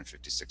for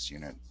 256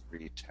 unit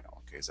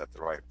retail. Okay, is that the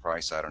right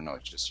price? I don't know.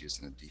 It's just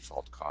using the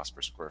default cost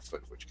per square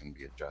foot, which can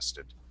be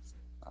adjusted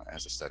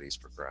as the studies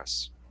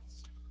progress.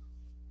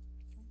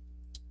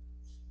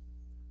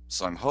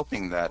 So I'm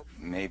hoping that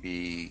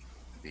maybe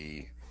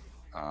the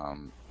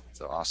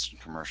the Austin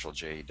Commercial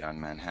J.E. Dunn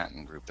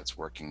Manhattan group that's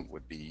working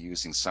would be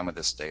using some of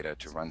this data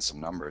to run some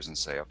numbers and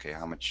say, okay,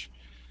 how much,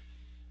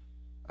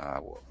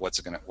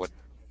 what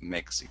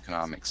makes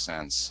economic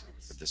sense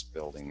for this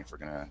building if we're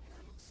going to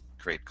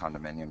create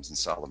condominiums and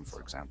sell them, for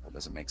example?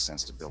 Does it make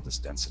sense to build this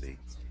density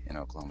in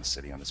Oklahoma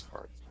City on this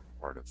part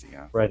of the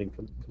Right, and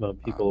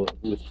people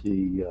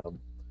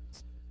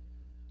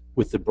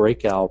with the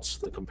breakouts,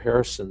 the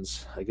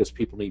comparisons, I guess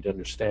people need to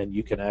understand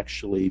you can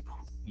actually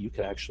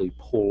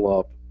pull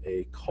up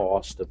a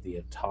cost of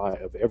the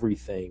of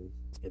everything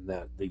in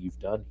that you've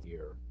done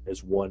here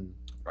as one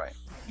right,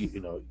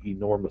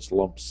 enormous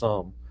lump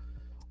sum,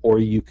 or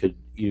you could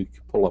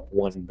pull up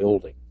one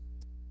building,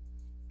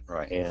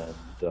 right, and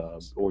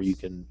or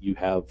you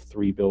have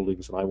three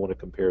buildings and I want to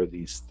compare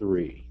these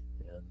three,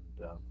 and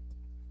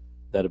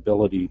that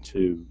ability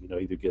to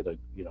either get a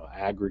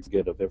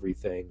aggregate of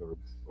everything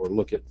or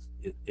look at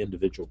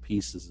individual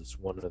pieces is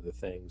one of the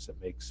things that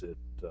makes it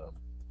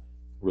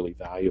really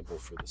valuable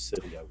for the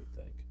city, I would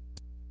think.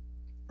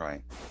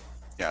 right.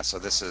 Yeah, so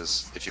this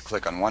is, if you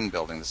click on one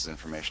building, this is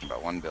information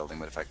about one building,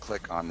 but if I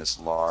click on this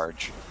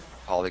large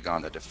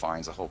polygon that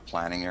defines a whole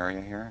planning area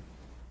here,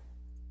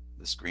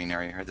 this green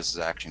area here, this is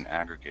actually an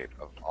aggregate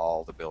of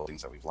all the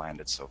buildings that we've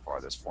landed so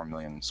far. There's 4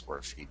 million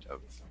square feet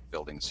of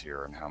buildings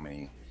here, and how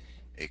many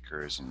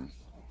acres and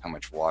how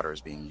much water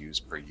is being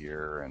used per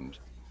year, and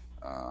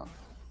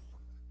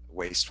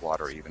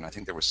wastewater even. I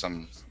think there was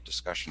some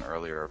discussion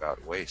earlier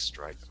about waste,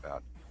 right?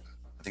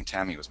 I think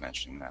Tammy was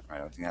mentioning that, right?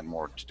 I think that had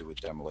more to do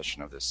with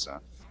demolition of this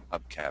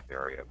hubcap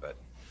area, but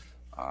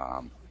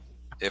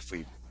if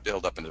we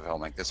build up and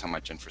develop like this, how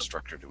much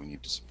infrastructure do we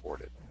need to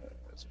support it?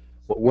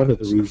 Well, one of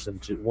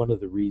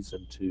the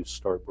reason to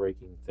start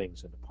breaking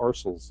things into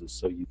parcels is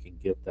so you can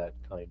get that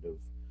kind of,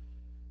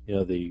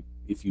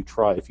 if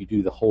you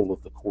do the whole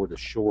of the core to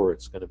shore,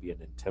 it's going to be an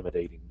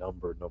intimidating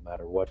number no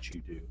matter what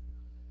you do.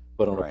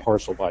 But on Right. a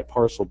parcel by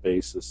parcel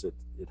basis, it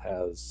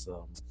has,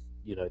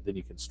 then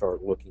you can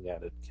start looking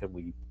at it. Can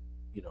we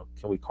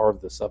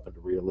carve this up into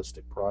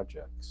realistic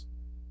projects?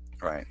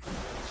 Right.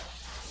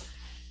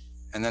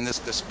 And then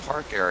this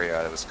park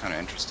area was kind of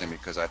interesting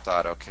because I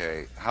thought,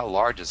 okay, how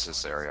large is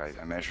this area?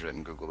 I measured it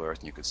in Google Earth,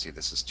 and you could see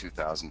this is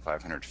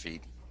 2,500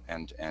 feet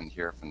end to end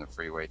here, from the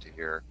freeway to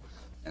here.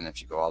 And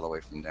if you go all the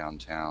way from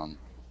downtown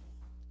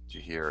to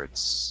here,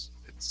 it's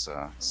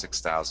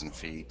 6,000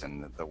 feet,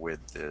 and the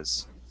width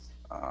is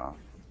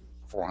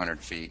 400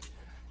 feet.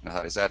 And I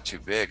thought, is that too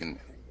big? And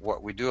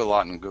what we do a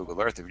lot in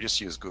Google Earth, if you just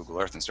use Google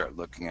Earth and start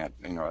looking at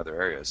other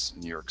areas,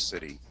 New York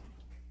City,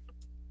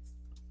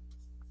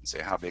 and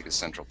say how big is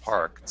Central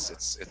Park,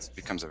 it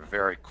becomes a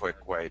very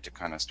quick way to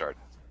kind of start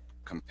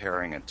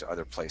comparing it to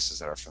other places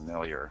that are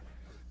familiar.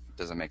 It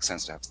doesn't make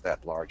sense to have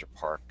that large a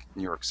park.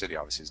 New York City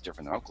obviously is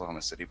different than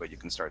Oklahoma City, but you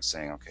can start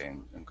saying, okay,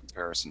 in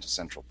comparison to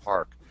Central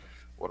Park,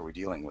 what are we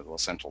dealing with? Well,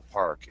 Central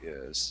Park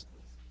is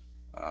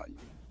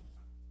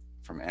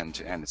from end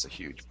to end, it's a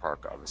huge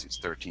park. Obviously, it's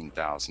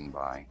 13,000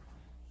 by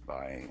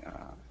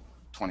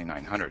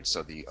 2,900.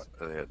 So the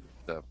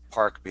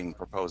park being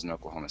proposed in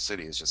Oklahoma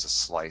City is just a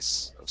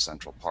slice of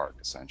Central Park,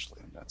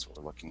 essentially, and that's what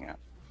we're looking at.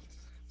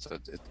 So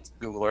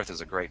Google Earth is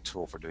a great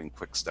tool for doing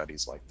quick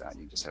studies like that.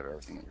 You just have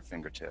everything at your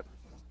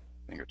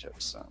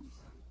fingertips.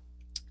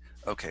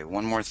 Okay,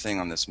 one more thing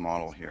on this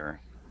model here.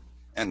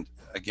 And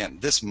again,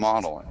 this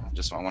model,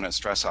 I want to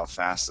stress how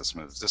fast this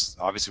moves. This,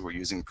 obviously, we're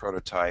using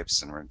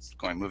prototypes and we're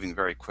moving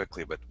very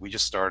quickly, but we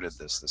just started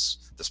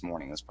this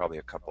morning. It's probably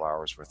a couple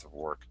hours worth of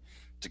work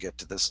to get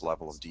to this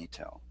level of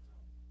detail.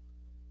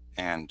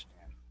 And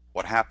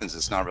what happens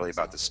is not really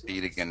about the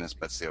speed again,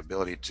 but it's the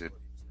ability to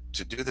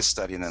do this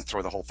study and then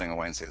throw the whole thing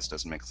away and say, this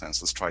doesn't make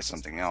sense, let's try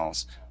something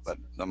else. But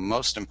the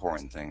most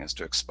important thing is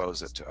to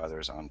expose it to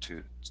others on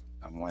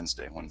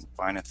Wednesday. When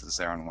Finance is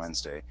there on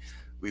Wednesday,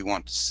 we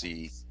want to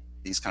see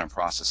these kind of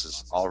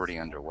processes already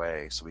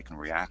underway so we can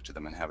react to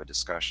them and have a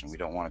discussion. We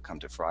don't want to come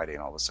to Friday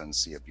and all of a sudden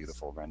see a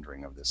beautiful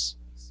rendering of this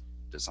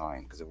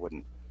design, because it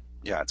wouldn't,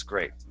 yeah, it's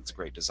great. It's a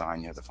great design.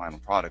 You have the final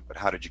product, but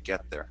how did you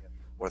get there?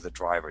 What are the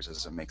drivers?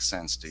 Does it make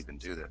sense to even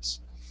do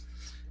this?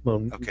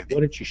 Okay.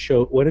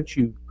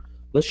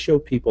 Let's show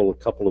people a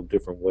couple of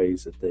different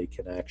ways that they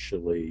can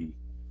actually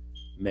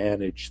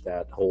manage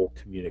that whole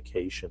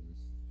communication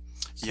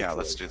situation. Yeah,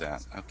 let's do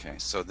that. Okay,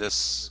 so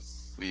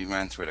we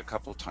ran through it a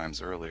couple of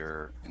times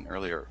earlier in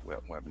earlier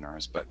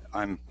webinars, but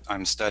I'm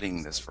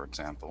studying this, for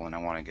example, and I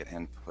want to get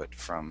input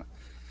from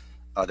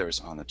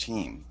others on the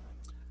team.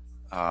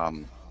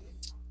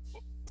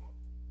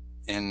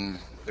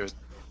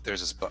 There's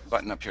this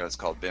button up here that's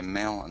called BIM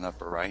Mail on the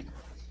upper right.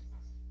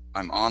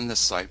 I'm on this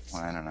site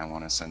plan and I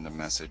want to send a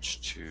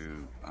message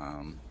to,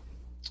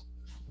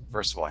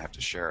 first of all, I have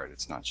to share it.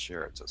 It's not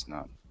shared, so it's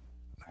not,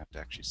 I have to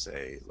actually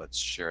say, let's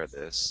share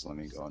this. Let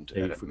me go into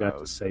edit mode. You forgot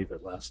to save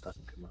it last time,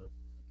 come on.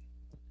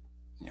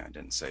 Yeah, I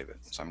didn't save it.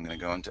 So I'm going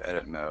to go into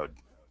edit mode.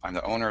 I'm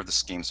the owner of the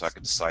scheme, so I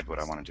can decide what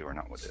I want to do or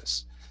not with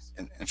this.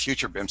 In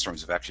future BIM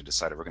storms, we've actually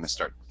decided we're going to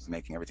start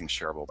making everything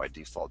shareable by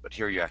default, but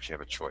here you actually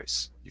have a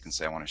choice. You can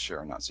say I want to share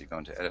or not. So you go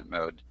into edit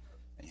mode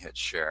and you hit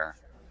share,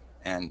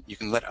 And you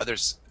can let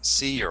others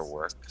see your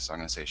work. So I'm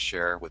going to say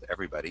share with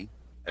everybody.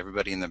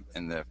 Everybody in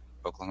the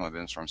Oklahoma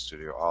BIM Storm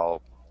Studio,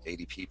 all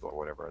 80 people or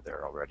whatever are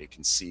there already,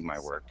 can see my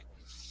work.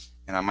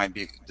 And I might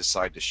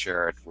decide to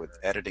share it with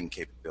editing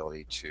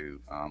capability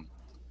to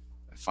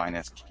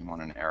Fineth,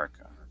 Kimon, and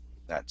Erica,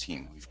 that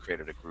team. We've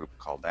created a group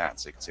called that,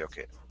 so you can say,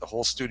 okay, the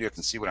whole studio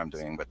can see what I'm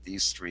doing, but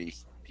these 3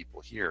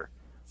 people here,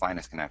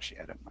 Fineth, can actually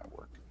edit my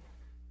work.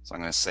 So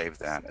I'm going to save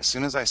that. As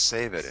soon as I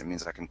save it, it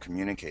means I can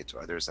communicate to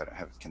others that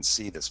can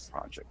see this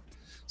project.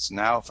 So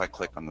now if I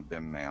click on the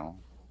BIM mail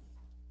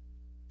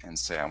and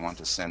say I want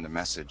to send a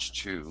message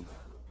to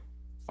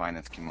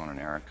Fineth, Kimon, and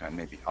Erica, and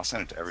maybe I'll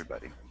send it to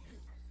everybody.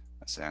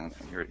 I say,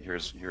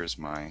 here's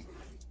my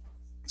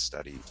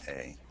study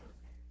A.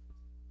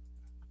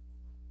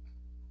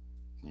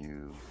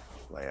 New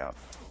layout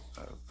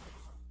of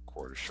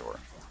Quarter Shore.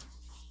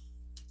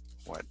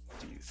 What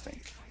do you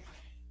think?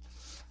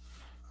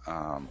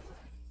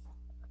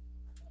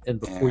 And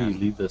before you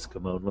leave this,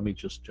 Kimon, let me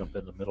just jump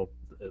in the middle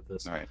of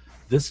this. All right.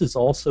 This is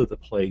also the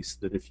place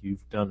that if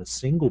you've done a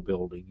single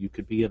building, you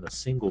could be in a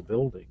single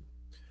building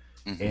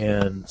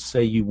and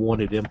say you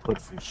wanted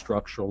input from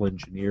structural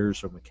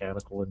engineers or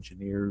mechanical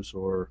engineers,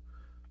 or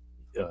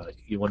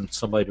you wanted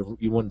somebody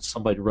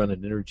to run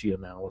an energy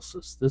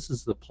analysis. This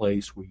is the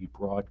place where you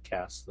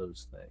broadcast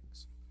those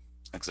things.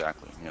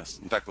 Exactly, yes.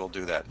 In fact, we'll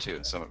do that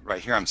too. So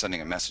right here I'm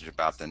sending a message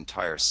about the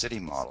entire city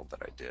model that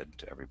I did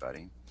to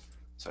everybody.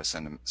 So I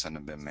send a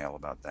BIM mail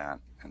about that,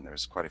 and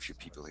there's quite a few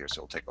people here, so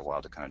it'll take a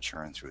while to kind of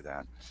churn through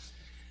that.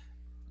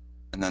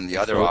 And then the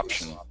other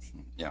option,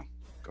 yeah,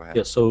 go ahead.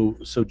 Yeah, so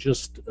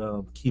just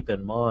keep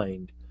in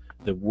mind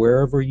that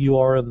wherever you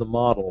are in the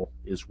model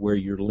is where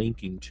you're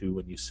linking to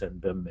when you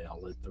send BIM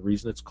mail. The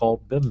reason it's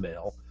called BIM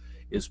mail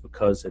is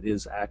because it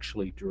is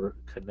actually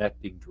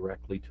connecting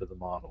directly to the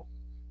model.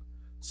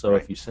 So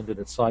if you send it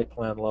at site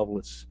plan level,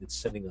 it's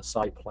sending a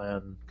site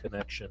plan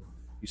connection.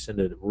 You send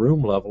it at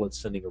room level, it's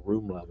sending a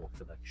room level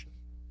connection.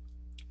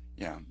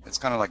 Yeah, it's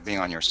kind of like being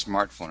on your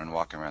smartphone and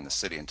walking around the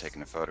city and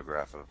taking a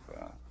photograph of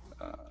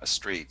a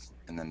street,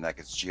 and then that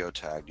gets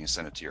geotagged and you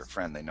send it to your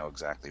friend. They know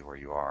exactly where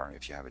you are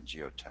if you have it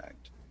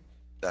geotagged.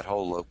 That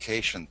whole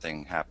location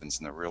thing happens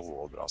in the real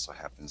world, but also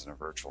happens in a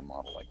virtual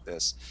model like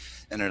this.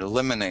 And it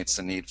eliminates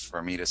the need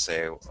for me to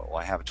say, well,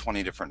 I have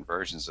 20 different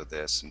versions of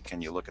this, and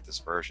can you look at this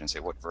version and say,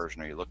 what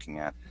version are you looking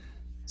at?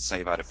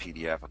 Save out a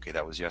PDF. Okay,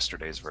 that was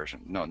yesterday's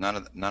version. No, none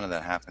of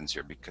that happens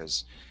here,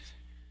 because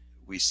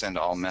we send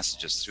all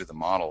messages through the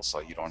model, so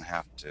you don't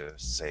have to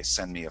say,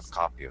 send me a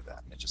copy of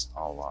that. It's just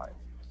all live.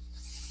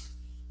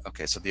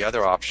 Okay, so the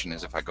other option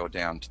is if I go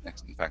down to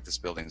next. In fact, this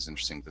building is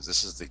interesting because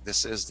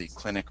this is the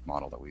clinic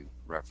model that we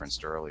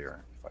referenced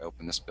earlier. If I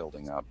open this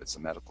building up, it's a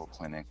medical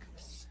clinic,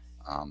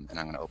 and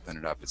I'm going to open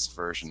it up. It's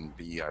version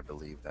B, I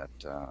believe, that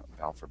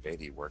Balfour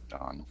Beatty worked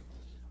on.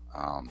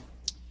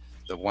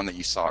 The one that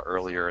you saw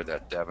earlier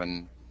that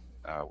Devin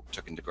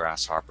took into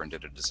Grasshopper and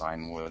did a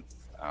design with,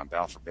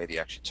 Balfour Beatty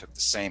actually took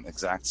the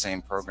exact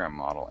same program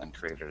model and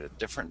created a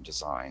different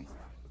design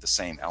with the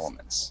same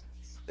elements.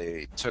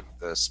 They took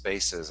the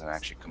spaces and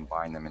actually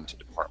combined them into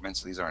departments.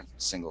 So these aren't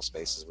single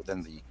spaces.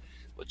 Within the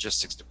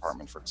logistics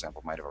department, for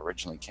example, might have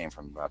originally came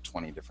from about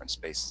 20 different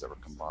spaces that were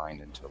combined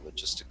into a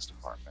logistics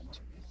department.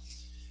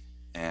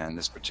 And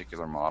this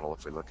particular model,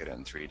 if we look at it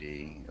in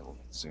 3D, it'll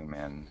zoom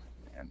in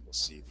and we'll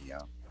see the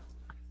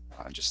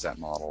just that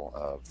model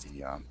of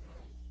the,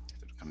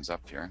 if it comes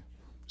up here.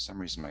 For some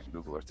reason my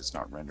Google Earth is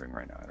not rendering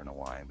right now. I don't know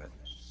why, but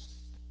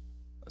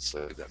let's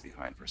leave that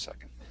behind for a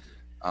second.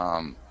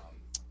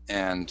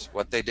 And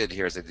what they did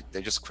here is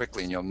they just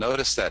quickly, and you'll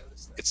notice that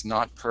it's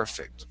not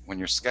perfect. When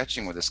you're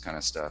sketching with this kind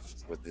of stuff,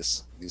 with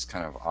these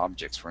kind of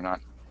objects, we're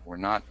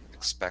not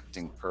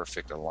expecting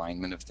perfect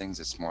alignment of things.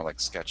 It's more like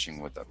sketching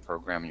with a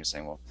program, and you're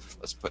saying, well,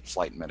 let's put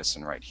flight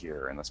medicine right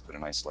here, and let's put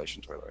an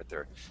isolation toilet right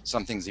there.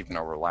 Some things even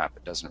overlap.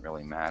 It doesn't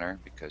really matter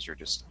because you're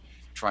just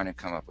trying to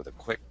come up with a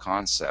quick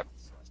concept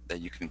that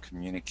you can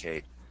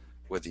communicate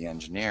with the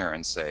engineer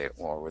and say,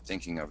 well, we're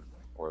thinking of,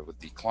 or with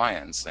the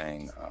client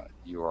saying,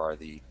 you are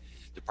the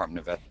Department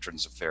of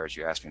Veterans Affairs,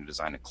 you asked me to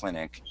design a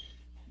clinic.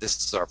 This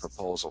is our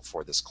proposal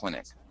for this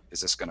clinic.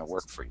 Is this going to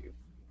work for you?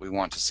 We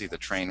want to see the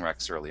train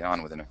wrecks early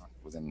on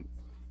within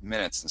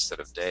minutes instead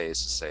of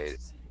days to say,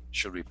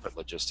 should we put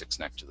logistics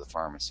next to the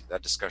pharmacy?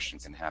 That discussion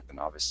can happen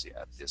obviously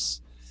at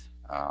this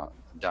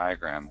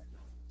diagram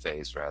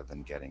phase rather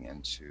than getting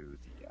into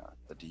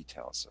the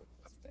details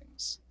of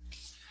things.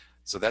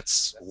 So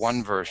that's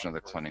one version of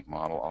the clinic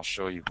model. I'll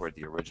show you where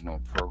the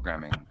original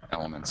programming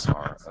elements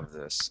are of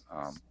this.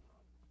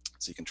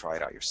 So you can try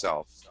it out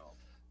yourself.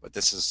 But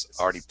this is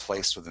already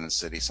placed within the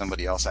city.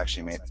 Somebody else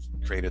actually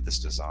created this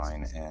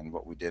design, and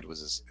what we did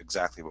was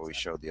exactly what we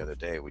showed the other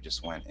day. We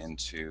just went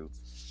into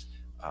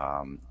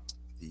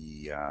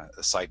the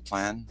site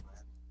plan,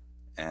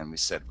 and we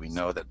said we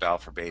know that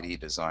Balfour Beatty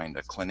designed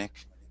a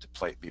clinic to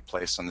be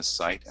placed on this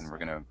site, and we're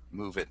going to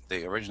move it.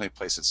 They originally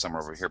placed it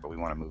somewhere over here, but we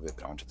want to move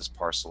it onto this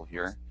parcel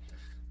here.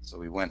 So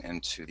we went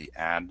into the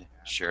Add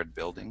Shared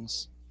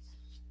Buildings,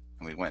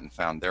 and we went and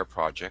found their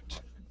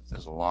project.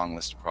 There's a long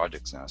list of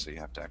projects now, so you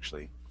have to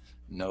actually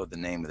know the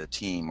name of the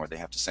team, or they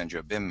have to send you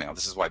a BIM mail.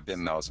 This is why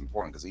BIM mail is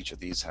important, because each of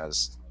these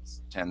has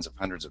tens of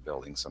hundreds of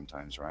buildings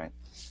sometimes, right?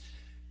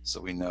 So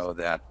we know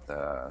that,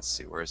 let's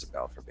see, where is the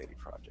Balfour Beatty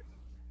project?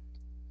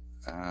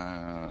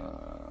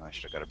 I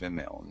should have got a BIM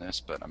mail on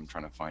this, but I'm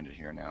trying to find it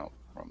here now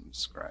from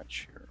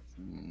scratch here.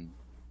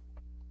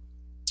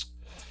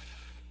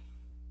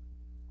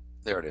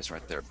 There it is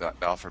right there,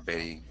 Balfour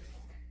Beatty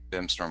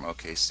BIMstorm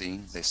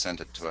OKC. They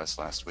sent it to us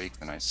last week.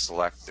 Then I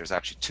select, there's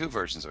actually two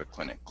versions of a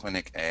clinic,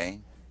 Clinic A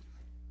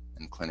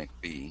and Clinic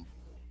B.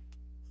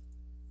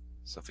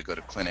 So if we go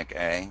to Clinic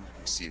A,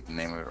 you see the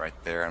name of it right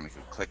there, and we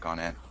can click on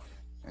it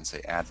and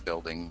say add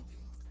building.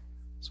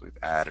 So we've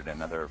added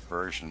another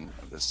version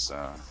of this,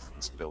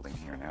 this building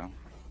here now.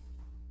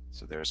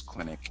 So there's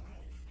Clinic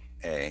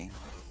A,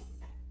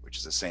 which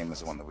is the same as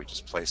the one that we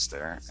just placed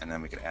there. And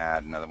then we could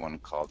add another one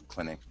called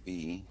Clinic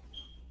B,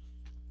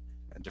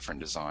 a different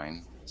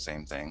design,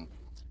 same thing,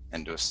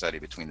 and do a study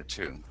between the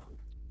two.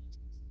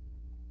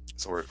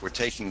 So we're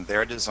taking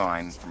their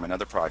design from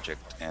another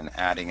project and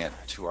adding it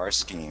to our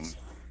scheme.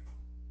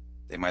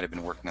 They might have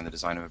been working on the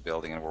design of a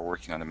building, and we're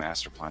working on the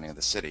master planning of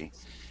the city.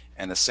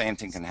 And the same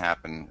thing can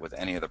happen with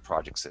any of the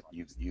projects that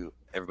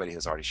everybody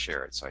has already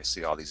shared. So I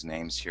see all these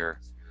names here.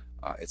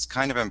 It's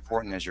kind of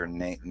important as you're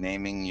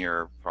naming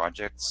your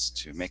projects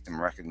to make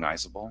them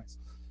recognizable.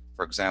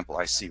 For example,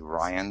 I see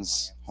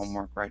Ryan's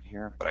homework right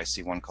here, but I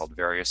see one called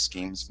Various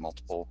Schemes,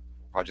 multiple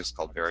projects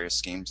called Various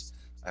Schemes.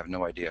 I have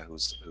no idea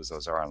whose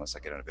those are unless I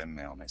get a BIM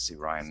mail. And I see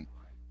Ryan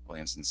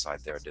Williams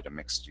inside there did a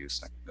mixed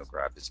use. I can go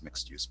grab his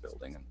mixed use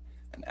building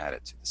and add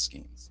it to the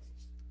scheme.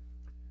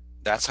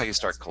 That's how you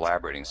start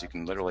collaborating. So you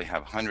can literally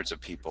have hundreds of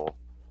people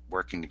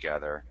working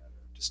together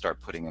to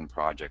start putting in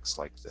projects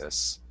like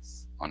this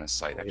on a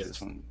site. Actually,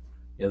 this one.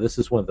 Yeah, this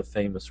is one of the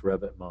famous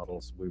Revit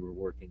models we were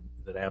working,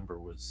 that Amber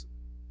was,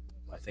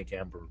 I think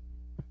Amber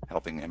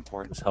helping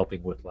import was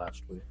helping with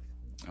last week.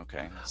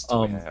 Okay.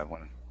 So we have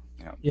one.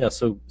 Yeah. Yeah.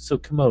 So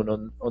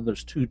Kimon, on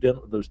those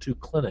two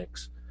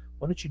clinics,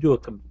 why don't you do a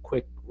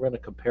quick run a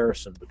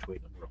comparison between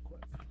them real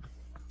quick?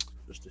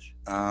 Just to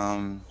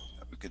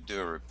we could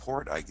do a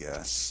report, I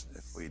guess,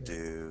 if we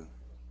do.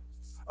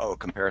 Oh, a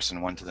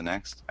comparison one to the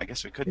next. I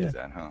guess we could do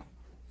that, huh?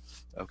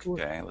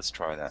 Okay, let's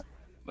try that.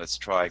 Let's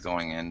try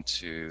going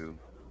into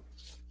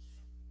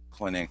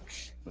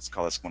clinic. Let's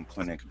call this one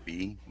Clinic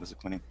B. Was it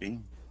Clinic B?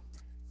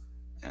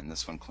 And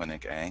this one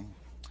Clinic A.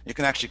 You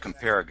can actually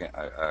compare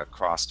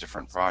across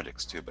different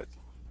projects too, but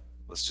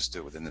let's just do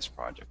it within this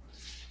project.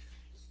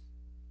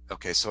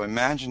 Okay, so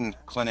imagine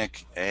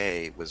Clinic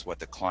A was what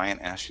the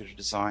client asked you to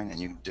design, and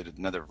you did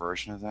another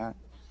version of that.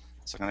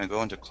 So I'm going to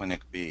go into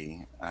Clinic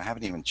B. I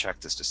haven't even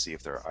checked this to see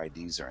if their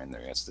IDs are in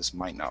there yet. So this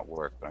might not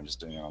work, but I'm just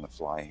doing it on the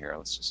fly here.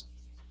 Let's just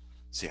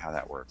see how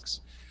that works.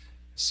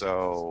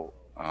 So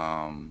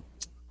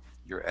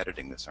you're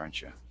editing this,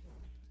 aren't you?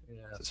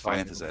 Yeah. It's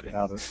finance is editing.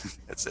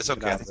 It's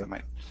okay. I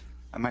think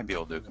I might be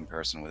able to do a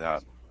comparison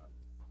without.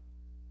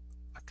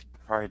 I could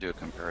probably do a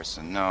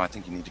comparison. No, I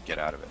think you need to get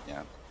out of it.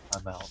 Yeah.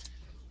 I'm out.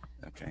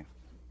 Okay.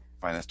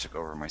 Finance took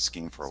over my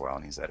scheme for a while,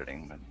 and he's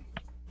editing. But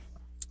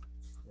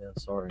yeah,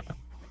 sorry.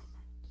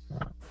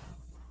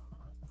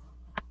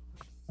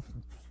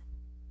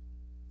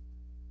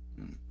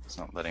 It's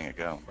not letting it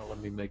go. Well, let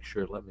me make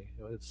sure.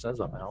 It says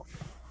I'm out.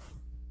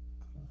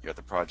 You're at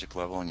the project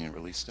level and you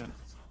released it?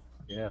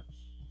 Yeah.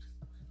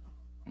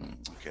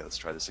 Okay, let's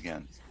try this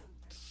again.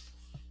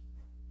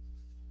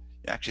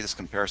 Yeah, actually, this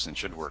comparison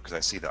should work because I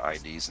see the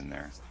IDs in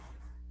there.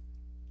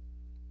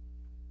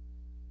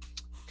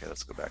 Okay,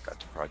 let's go back out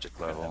to project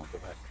level. Go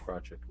back to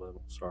project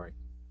level. Sorry.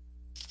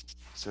 It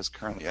says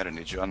currently editing.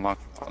 Did you unlock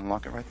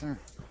it right there?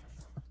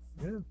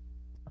 Yeah.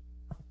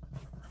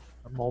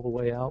 I'm all the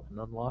way out and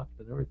unlocked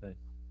and everything.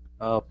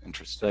 Oh,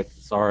 interesting.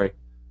 Sorry,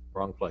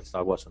 wrong place.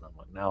 I wasn't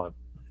unlocked.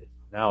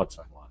 Now it's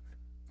unlocked.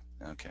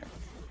 Okay.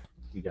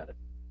 You got it.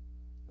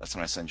 That's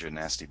when I send you a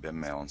nasty BIM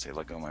mail and say,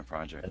 let go of my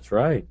project. That's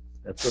right.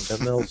 That's what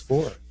BIM mail is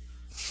for.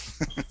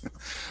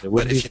 It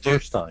wouldn't be the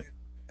first time.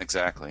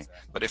 Exactly.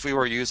 But if we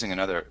were using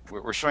another,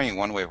 we're showing you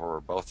one way where we're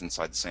both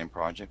inside the same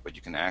project, but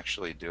you can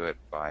actually do it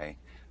by,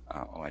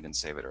 I didn't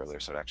save it earlier,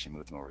 so it actually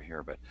moved them over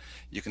here, but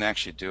you can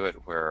actually do it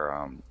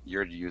where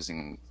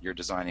you're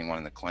designing one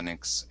of the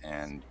clinics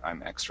and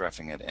I'm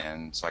XREFing it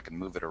in, so I can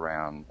move it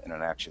around, and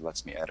it actually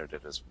lets me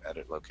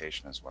edit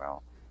location as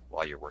well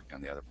while you're working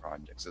on the other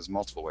projects. There's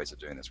multiple ways of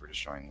doing this. We're just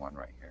showing one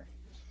right here.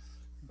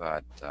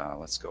 But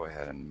let's go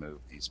ahead and move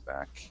these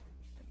back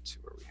into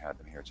where we had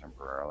them here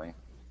temporarily.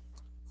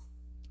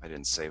 I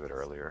didn't save it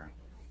earlier,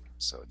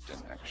 so it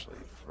didn't actually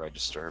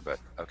register, but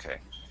okay.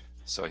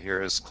 So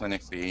here is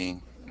Clinic B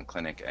and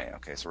Clinic A.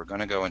 Okay, so we're going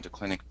to go into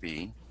Clinic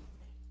B.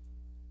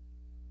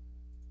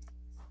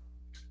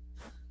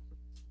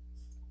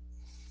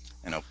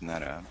 And open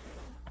that up.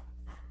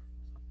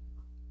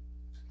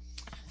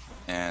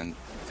 And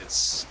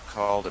it's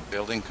called a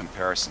building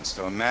comparison.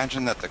 So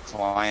imagine that the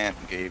client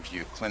gave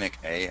you Clinic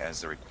A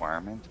as the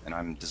requirement, and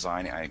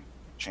I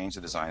changed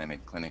the design and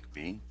made Clinic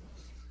B.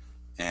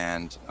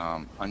 And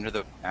under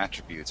the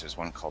attributes, there's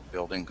one called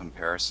building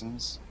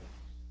comparisons.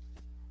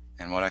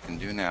 And what I can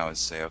do now is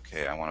say,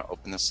 okay, I want to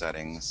open the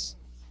settings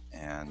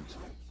and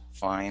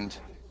find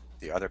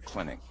the other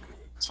clinic.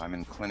 So I'm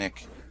in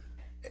clinic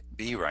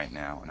B right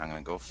now, and I'm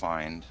going to go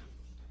find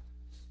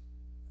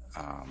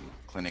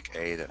clinic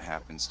A that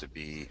happens to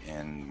be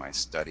in my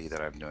study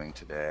that I'm doing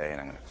today, and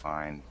I'm going to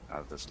find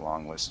out of this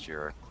long list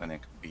here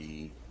clinic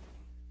B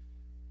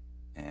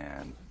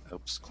and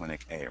oops,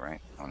 clinic A,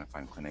 right? I want to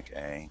find clinic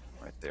A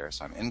right there.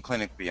 So I'm in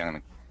clinic B. I'm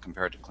going to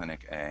compare it to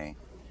clinic A,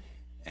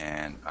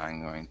 and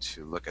I'm going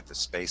to look at the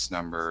space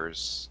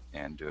numbers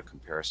and do a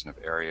comparison of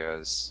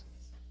areas,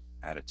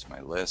 add it to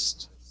my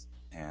list,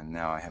 and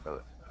now I have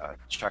a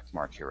check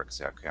mark here because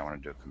okay, I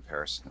want to do a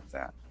comparison of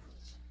that.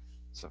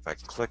 So if I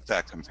click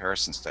that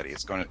comparison study,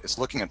 it's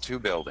looking at two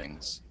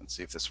buildings. Let's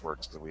see if this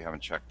works because we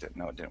haven't checked it.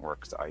 No, it didn't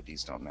work because the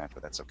IDs don't match,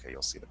 but that's okay.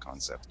 You'll see the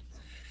concept.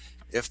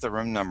 If the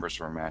room numbers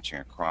were matching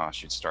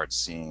across, you'd start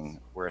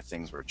seeing where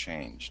things were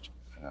changed.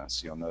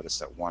 So you'll notice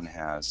that one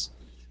has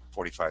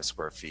 45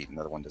 square feet,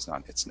 another one does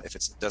not. If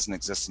it doesn't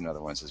exist in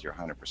another one, it says you're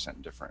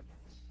 100% different.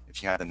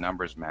 If you had the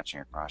numbers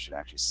matching across, you'd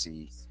actually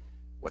see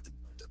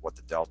what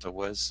the delta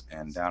was,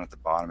 and down at the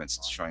bottom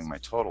it's showing my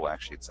total.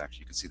 Actually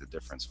you can see the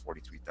difference,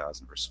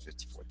 43,000 versus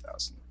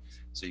 54,000.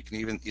 So you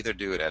can either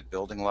do it at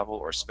building level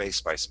or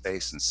space by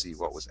space and see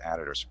what was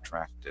added or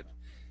subtracted.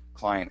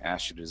 Client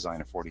asked you to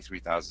design a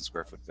 43,000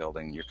 square foot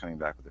building, you're coming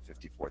back with a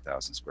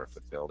 54,000 square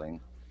foot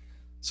building.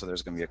 So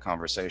there's going to be a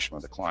conversation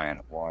with the client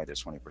why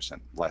there's 20%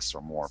 less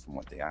or more from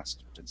what they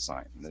asked to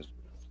design.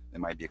 It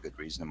might be a good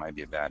reason, it might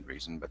be a bad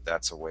reason, but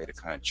that's a way to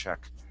kind of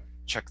check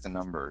the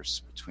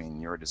numbers between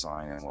your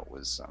design and what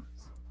was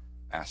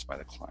asked by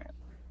the client.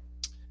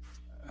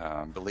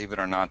 Believe it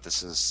or not,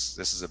 this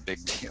is a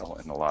big deal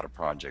in a lot of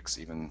projects,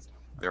 even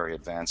very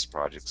advanced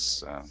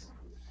projects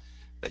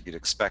that you'd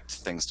expect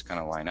things to kind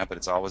of line up, but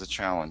it's always a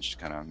challenge to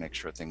kind of make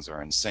sure things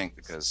are in sync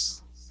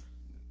because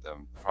the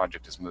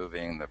project is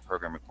moving, the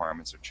program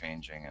requirements are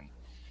changing, and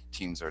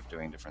teams are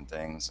doing different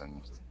things,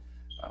 and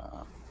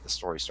the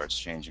story starts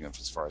changing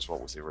as far as what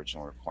was the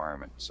original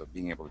requirement. So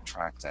being able to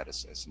track that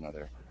is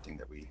another thing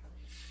that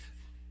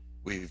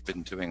we've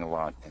been doing a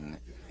lot in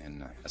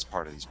as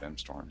part of these BIM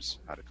storms,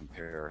 how to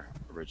compare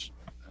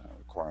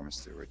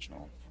requirements to the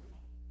original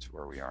to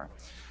where we are.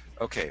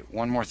 Okay,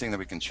 one more thing that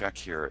we can check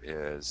here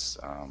is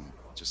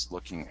just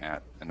looking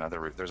at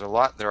another. There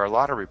are a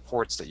lot of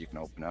reports that you can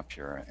open up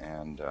here,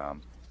 and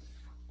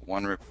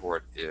one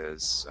report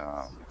is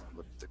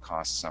look at the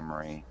cost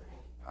summary.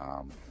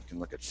 You can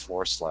look at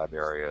floor slab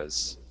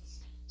areas,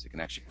 so you can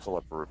actually pull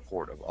up a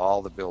report of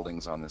all the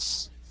buildings on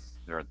this.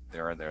 There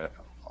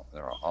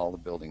are all the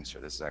buildings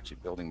here. This is actually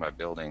building by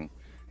building,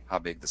 how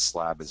big the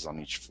slab is on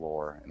each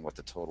floor, and what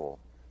the total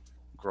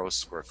gross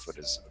square foot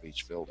is of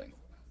each building.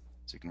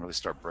 So you can really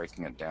start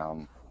breaking it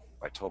down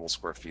by total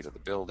square feet of the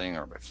building,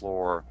 or by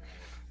floor,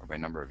 or by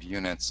number of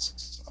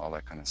units. All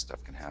that kind of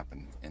stuff can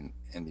happen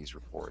in these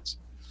reports.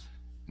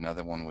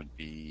 Another one would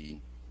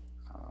be,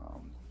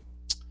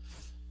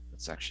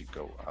 let's actually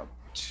go up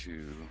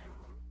to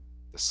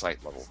the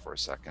site level for a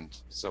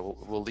second. So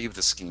we'll leave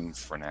the scheme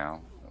for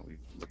now. We've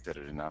looked at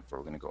it enough, but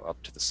we're going to go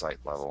up to the site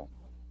level.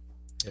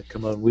 Yeah,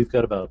 come on, we've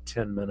got about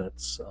 10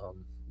 minutes.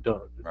 It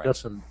Right.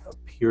 doesn't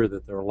appear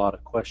that there are a lot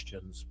of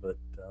questions, but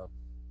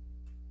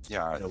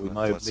Yeah, we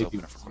let's open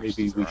it for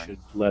maybe questions. we All right. should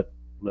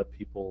let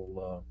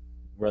people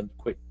run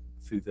quick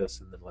through this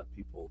and then let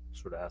people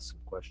sort of ask some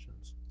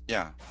questions.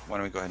 Yeah, why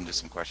don't we go ahead and do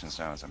some questions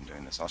now as I'm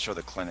doing this. I'll show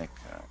the clinic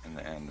in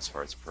the end as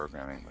far as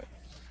programming, but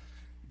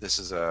this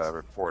is a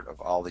report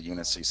of all the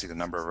units. So you see the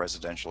number of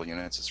residential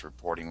units. It's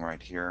reporting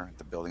right here,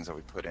 the buildings that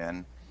we put in,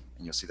 and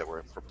you'll see that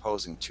we're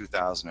proposing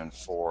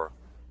 2,004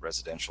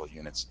 residential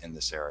units in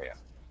this area.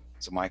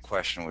 So my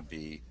question would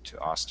be to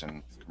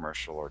Austin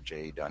Commercial or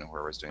Jay Dunn,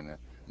 whoever's doing the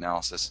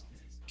analysis,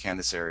 can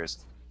this area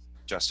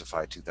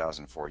justify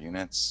 2,004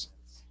 units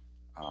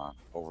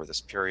over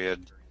this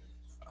period?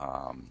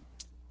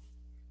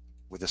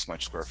 With this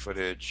much square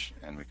footage,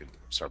 and we could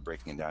start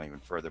breaking it down even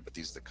further, but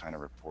these are the kind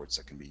of reports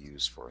that can be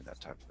used for that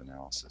type of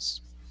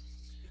analysis.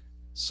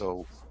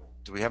 So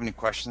do we have any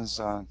questions,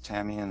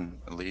 Tammy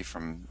and Lee,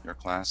 from your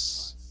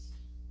class?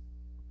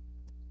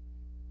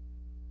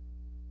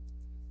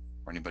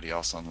 Or anybody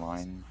else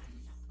online?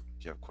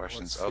 Do you have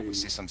questions? Let's Oh, we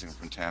see. see something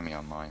from Tammy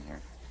online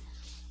here.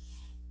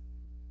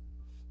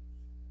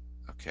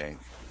 Okay,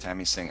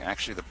 Tammy's saying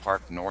actually the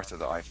park north of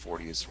the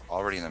I-40 is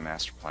already in the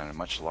master plan and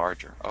much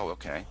larger. Oh,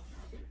 okay.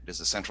 It is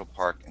the central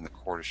park in the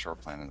Corridor Shore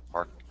Plan, and the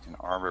park in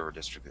our river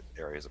district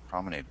area is a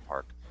promenade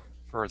park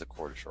per the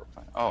Corridor Shore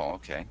Plan. Oh,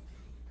 okay.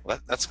 Well,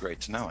 that's great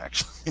to know,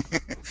 actually.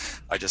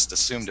 I just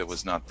assumed it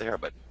was not there,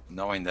 but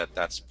knowing that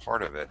that's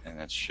part of it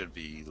and it should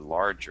be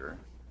larger,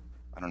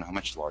 I don't know how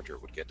much larger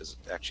it would get. Does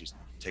it actually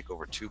take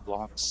over 2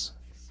 blocks?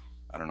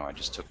 I don't know. I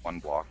just took 1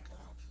 block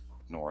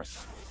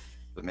north,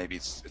 but maybe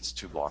it's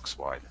 2 blocks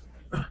wide.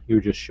 You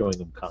were just showing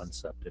them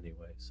concept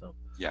anyway. So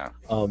Yeah.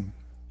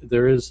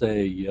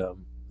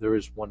 there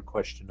is one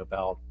question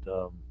about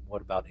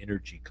what about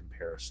energy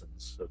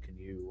comparisons. So can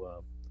you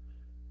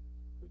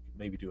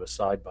maybe do a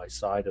side by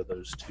side of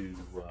those two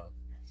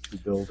two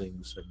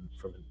buildings and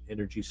from an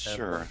energy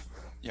standpoint? Sure.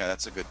 Yeah,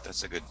 that's a good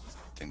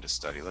thing to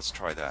study. Let's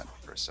try that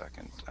for a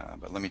second.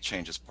 But let me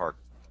change this park.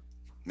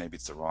 Maybe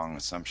it's the wrong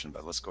assumption,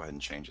 but let's go ahead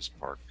and change this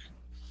park.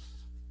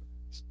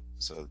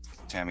 So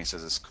Tammy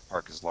says this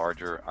park is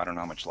larger. I don't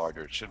know how much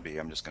larger it should be.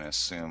 I'm just going to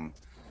assume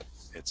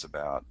it's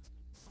about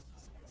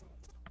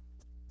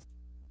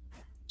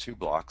 2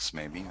 blocks,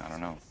 maybe. I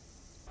don't know.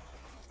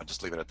 I'll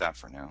just leave it at that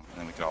for now, and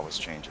then we could always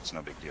change it. It's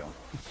no big deal.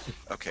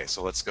 Okay,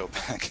 so let's go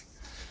back.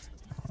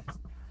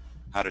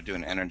 How to do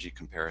an energy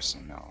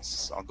comparison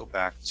analysis. I'll go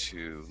back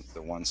to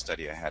the one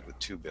study I had with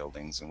 2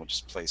 buildings, and we'll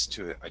just place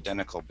 2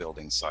 identical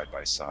buildings side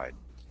by side,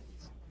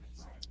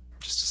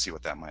 just to see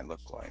what that might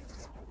look like.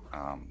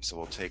 So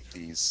we'll take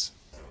these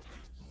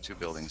 2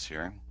 buildings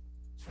here.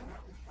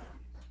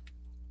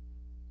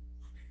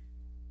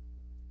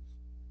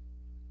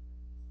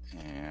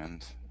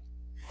 And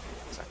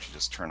let's actually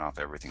just turn off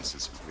everything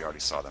since we already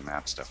saw the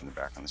map stuff in the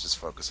background. Let's just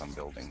focus on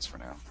buildings for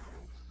now.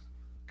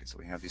 Okay, so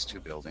we have these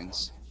 2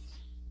 buildings.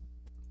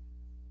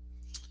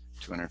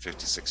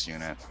 256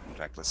 unit. In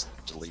fact, let's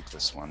delete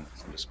this one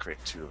and just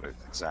create 2 of it,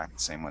 exact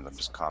same ones. I'm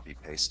just copy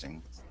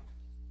pasting.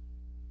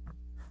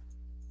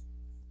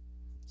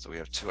 So we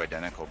have 2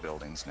 identical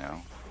buildings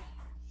now.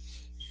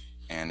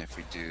 And if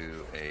we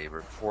do a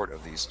report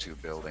of these 2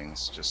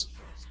 buildings, just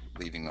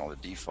leaving all the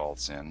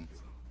defaults in,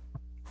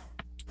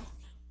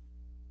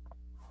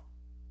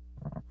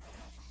 I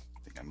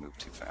think I moved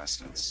too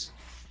fast and it's,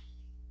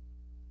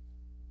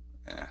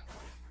 yeah,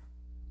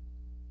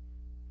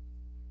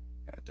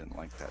 I didn't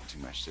like that too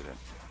much, did it?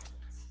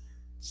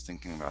 It's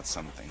thinking about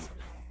something.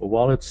 Well,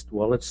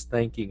 while it's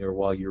thinking or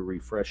while you're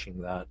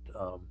refreshing that,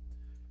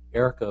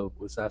 Erica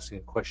was asking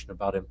a question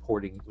about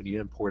importing, when you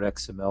import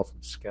XML from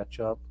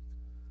SketchUp,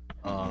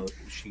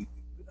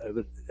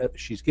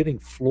 she's getting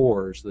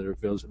floors that are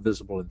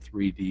visible in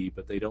 3D,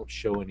 but they don't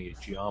show any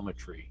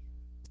geometry.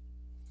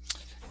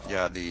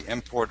 Yeah, the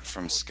import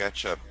from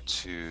SketchUp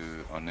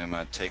to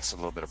Onuma takes a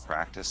little bit of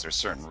practice. There's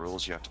certain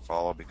rules you have to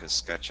follow because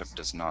SketchUp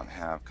does not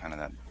have kind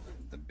of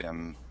the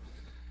BIM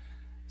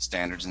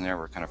standards in there.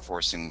 We're kind of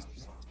forcing,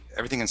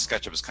 everything in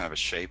SketchUp is kind of a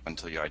shape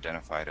until you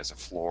identify it as a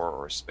floor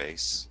or a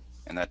space.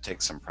 And that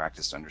takes some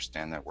practice to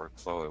understand that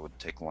workflow. It would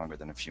take longer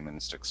than a few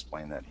minutes to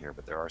explain that here,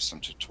 but there are some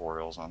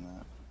tutorials on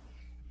that.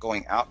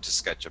 Going out to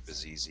SketchUp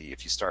is easy.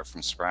 If you start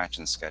from scratch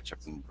in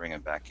SketchUp and bring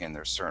it back in,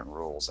 there's certain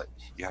rules that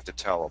you have to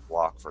tell a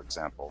block, for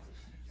example,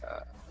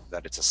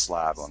 that it's a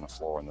slab on the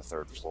floor on the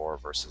 3rd floor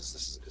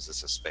versus is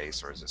this a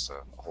space or is this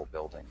a whole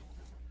building?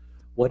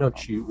 Why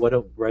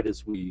don't right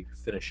as we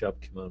finish up,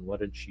 Kimon, why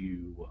don't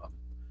you,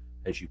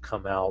 as you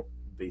come out,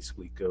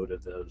 basically go to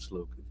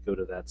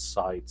that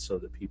site so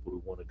that people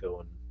who want to go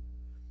and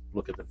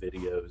look at the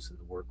videos and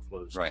the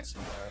workflows right. can see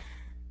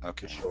that.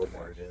 Okay. Show them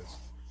where it is.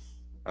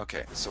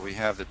 Okay, so we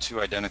have the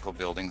 2 identical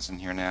buildings in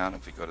here now. And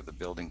if we go to the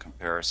building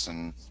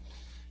comparison,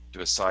 do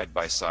a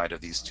side-by-side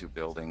of these 2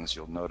 buildings,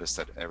 you'll notice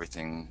that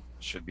everything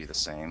should be the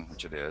same,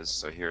 which it is.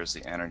 So here's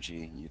the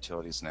energy,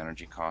 utilities and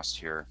energy cost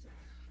here,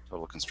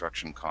 total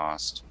construction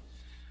cost.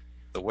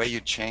 The way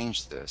you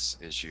change this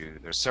is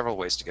there's several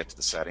ways to get to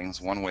the settings.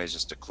 One way is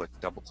just to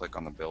double click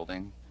on the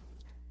building,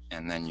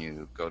 and then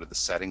you go to the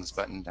settings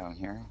button down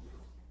here,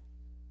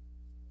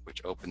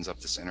 which opens up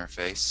this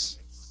interface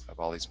of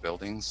all these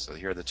buildings. So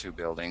here are the 2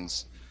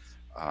 buildings.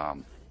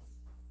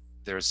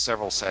 There's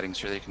several settings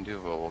here that you can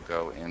do, but we'll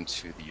go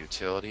into the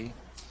utility.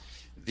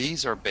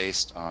 These are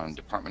based on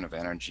Department of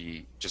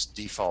Energy, just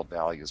default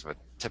values. A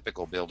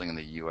typical building in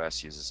the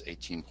US uses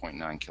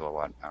 18.9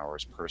 kilowatt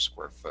hours per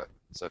square foot.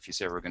 So if you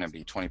say we're going to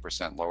be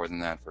 20% lower than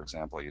that, for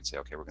example, you'd say,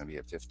 okay, we're going to be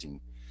at 15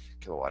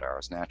 kilowatt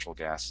hours. Natural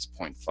gas is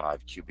 0.5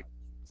 cubic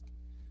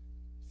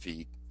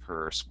feet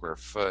per square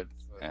foot,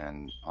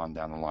 and on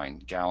down the line.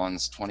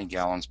 Gallons, 20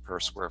 gallons per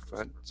square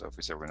foot. So if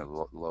we say we're going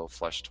to low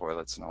flush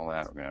toilets and all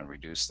that, we're going to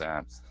reduce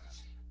that,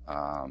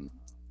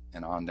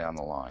 and on down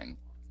the line.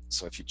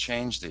 So if you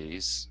change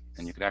these,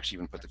 and you could actually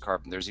even put the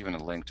carbon, there's even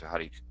a link to how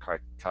do you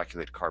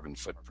calculate carbon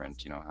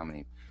footprint, you know, how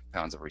many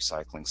pounds of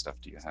recycling stuff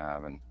do you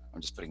have, and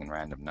I'm just putting in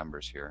random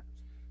numbers here,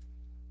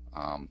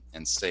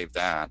 and save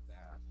that.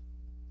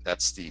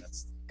 That's the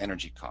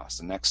energy cost.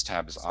 The next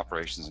tab is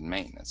operations and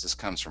maintenance. This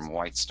comes from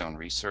Whitestone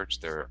Research.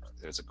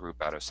 There's a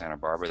group out of Santa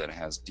Barbara that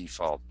has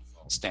default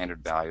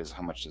standard values.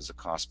 How much does it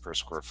cost per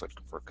square foot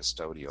for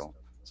custodial?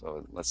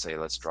 So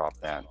let's drop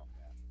that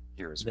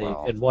here as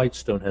well. And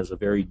Whitestone has a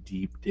very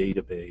deep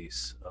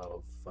database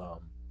of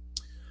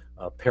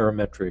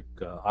parametric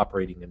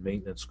operating and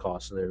maintenance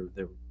costs, and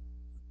they're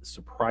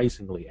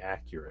surprisingly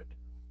accurate.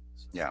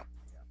 Yeah.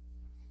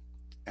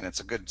 And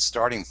it's a good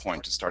starting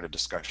point to start a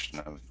discussion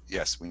of,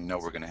 yes, we know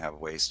we're going to have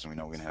waste and we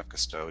know we're going to have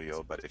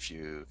custodial, but if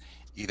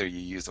either you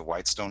use the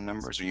Whitestone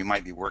numbers, or you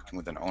might be working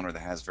with an owner that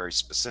has very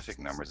specific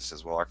numbers that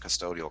says, well, our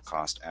custodial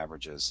cost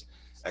averages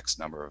X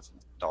number of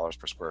dollars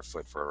per square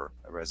foot for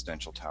a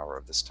residential tower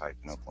of this type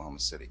in Oklahoma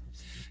City.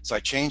 So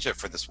I changed it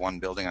for this one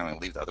building. I'm going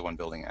to leave the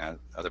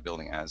other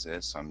building as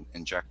is. So I'm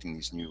injecting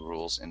these new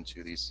rules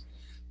into these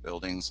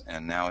buildings.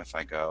 And now if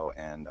I go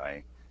and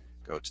I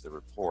go to the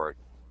report,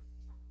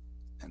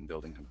 and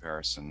building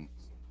comparison.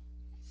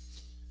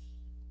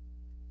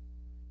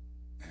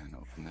 And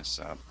open this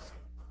up.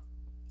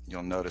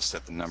 You'll notice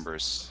that the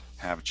numbers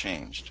have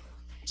changed.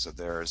 So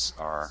there's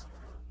our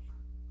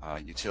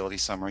utility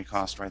summary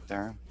cost right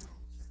there,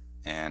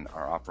 and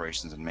our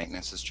operations and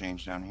maintenance has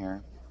changed down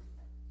here.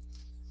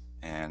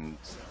 And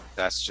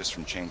that's just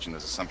from changing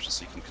those assumptions.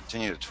 So you can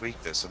continue to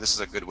tweak this. So this is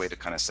a good way to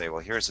kind of say,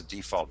 well, here's a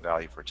default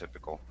value for a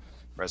typical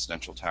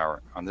residential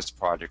tower. On this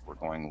project, we're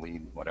going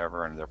lead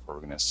whatever, and therefore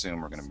we're going to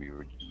assume we're going to be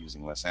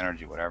using less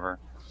energy, whatever.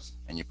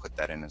 And you put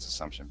that in as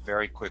assumption.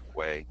 Very quick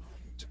way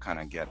to kind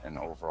of get an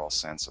overall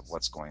sense of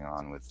what's going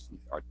on with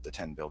the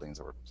 10 buildings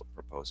that we're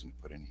proposing to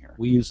put in here.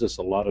 We use this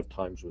a lot of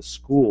times with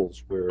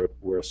schools,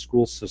 where a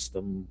school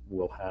system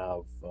will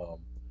have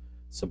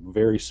some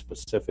very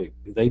specific,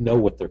 they know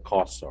what their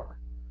costs are.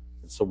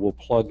 And so we'll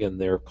plug in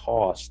their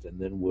cost, and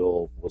then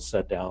we'll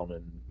sit down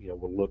and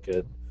we'll look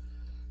at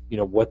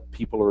what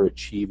people are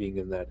achieving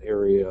in that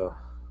area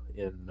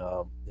in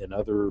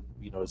other,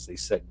 as they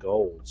set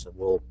goals, and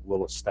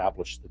we'll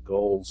establish the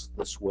goals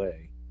this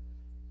way.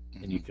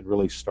 And you can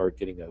really start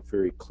getting a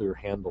very clear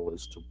handle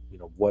as to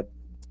what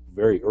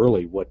very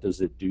early, what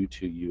does it do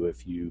to you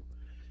if you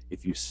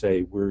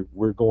say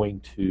we're going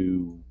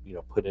to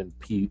put in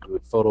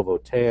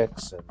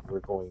photovoltaics, and we're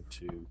going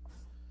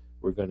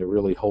to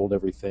really hold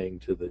everything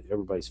to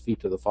everybody's feet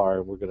to the fire,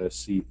 and we're going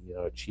to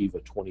achieve a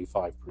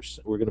 25%.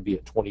 We're going to be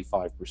at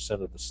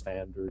 25% of the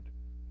standard,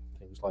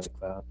 things like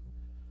that.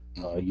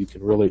 You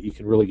can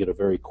really get a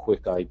very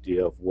quick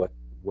idea of what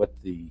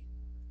the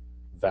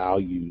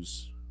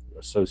values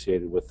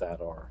associated with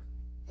that are.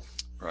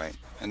 Right.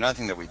 Another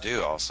thing that we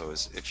do also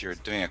is, if you're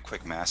doing a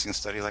quick massing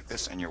study like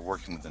this and you're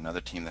working with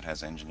another team that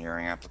has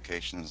engineering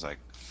applications like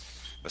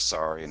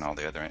Vasari and all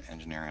the other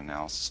engineering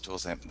analysis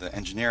tools, the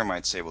engineer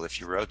might say, well,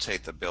 if you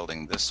rotate the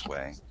building this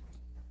way,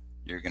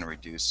 you're going to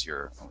reduce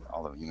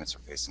all the units are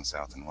facing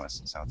south and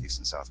west and southeast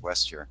and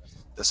southwest here.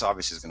 This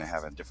obviously is going to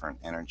have a different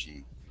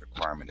energy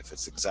requirement if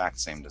it's the exact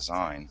same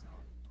design.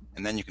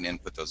 And then you can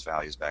input those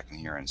values back in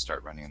here and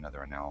start running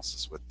another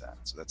analysis with that.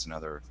 So that's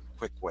another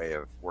quick way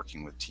of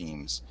working with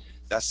teams.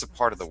 That's the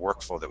part of the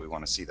workflow that we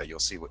want to see, that you'll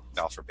see what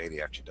Balfour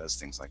Beatty actually does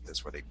things like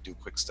this, where they do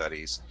quick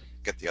studies,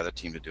 get the other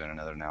team to do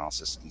another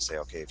analysis and say,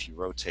 okay, if you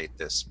rotate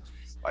this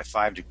by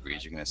 5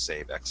 degrees, you're going to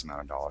save X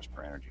amount of dollars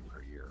per energy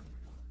per year.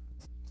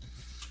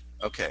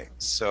 Okay,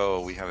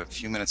 so we have a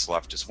few minutes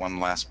left. Just one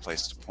last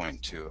place to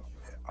point to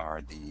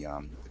are the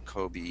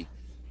COBE,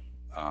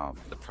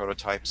 the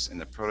prototypes. In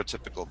the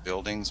prototypical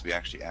buildings, we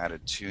actually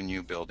added 2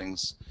 new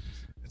buildings.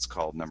 It's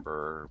called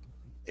number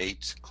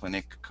 8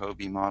 Clinic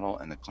COBE model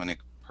and the Clinic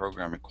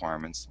program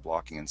requirements,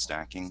 blocking and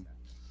stacking.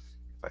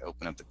 If I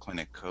open up the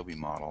Clinic COBE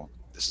model,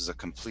 this is a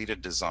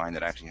completed design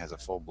that actually has a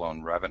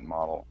full-blown Revit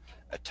model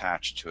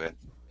attached to it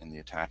in the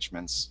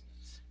attachments.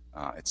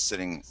 It's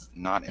sitting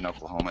not in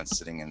Oklahoma, it's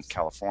sitting in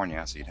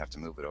California, so you'd have to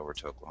move it over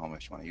to Oklahoma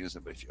if you want to use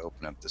it. But if you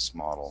open up this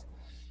model,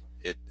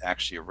 it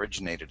actually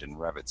originated in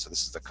Revit. So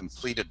this is the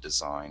completed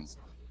design.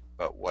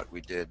 But what we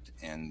did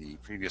in the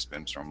previous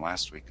BIMstorm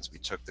last week is we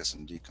took this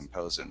and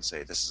decomposed it and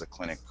say, this is a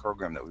Clinic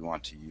program that we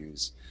want to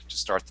use to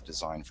start the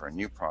design for a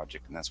new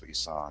project. And that's what you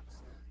saw,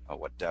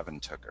 what Devin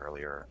took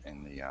earlier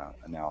in the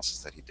analysis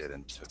that he did,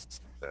 and took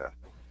the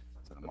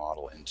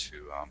model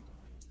into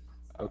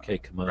okay,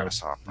 come on.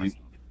 Grasshopper.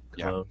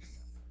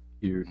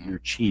 You're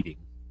cheating.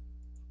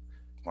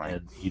 Right.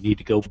 And you need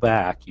to go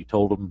back. You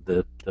told them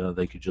that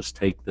they could just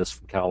take this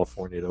from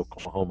California to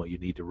Oklahoma. You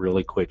need to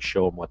really quick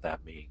show them what that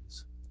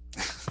means.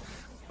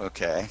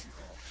 Okay.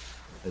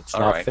 It's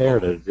All not right. fair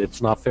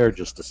it's not fair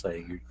just to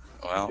say you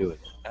do it.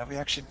 I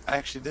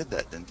actually did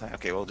that, didn't I?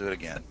 Okay, we'll do it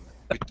again.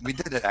 We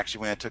did it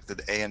actually when I took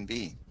the A and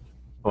B.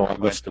 Oh, I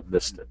must have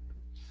missed it.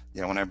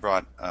 Yeah, when I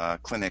brought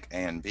Clinic A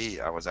and B,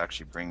 I was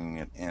actually bringing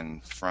it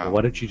in from. Well,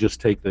 why don't you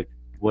just take that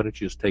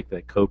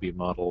COBE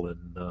model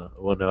and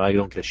well, no, I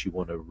don't guess you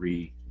want to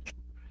re-geotag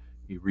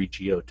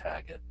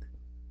it.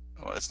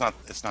 Well, it's not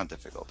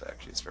difficult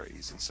actually. It's very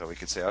easy. So we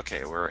could say,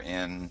 okay, we're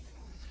in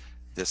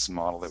this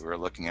model that we were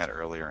looking at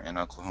earlier in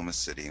Oklahoma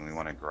City, and we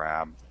want to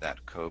grab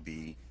that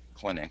COBE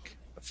clinic,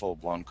 the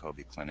full-blown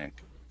COBE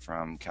clinic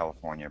from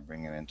California,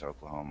 bring it into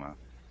Oklahoma.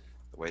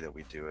 The way that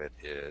we do it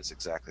is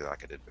exactly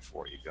like I did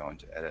before. You go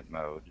into edit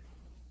mode.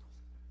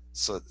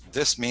 So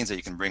this means that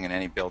you can bring in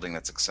any building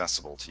that's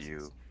accessible to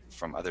you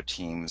from other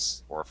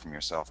teams or from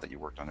yourself that you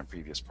worked on a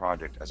previous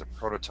project as a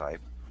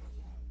prototype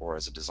or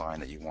as a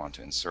design that you want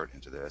to insert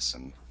into this.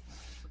 And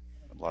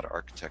a lot of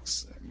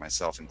architects,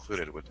 myself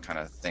included, would kind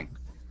of think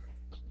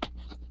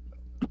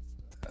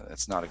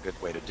it's not a good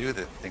way to do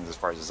the things as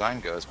far as design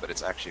goes, but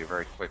it's actually a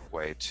very quick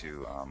way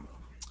to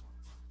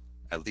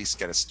at least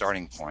get a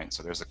starting point.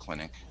 So there's a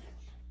Clinic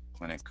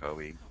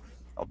COBE.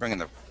 I'll bring in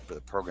the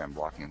program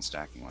blocking and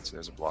stacking one. So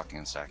there's a blocking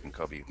and stacking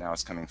COBE. Now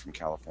it's coming from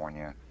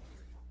California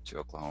to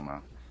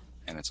Oklahoma,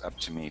 and it's up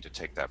to me to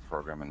take that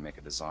program and make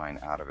a design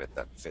out of it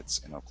that fits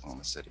in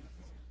Oklahoma City.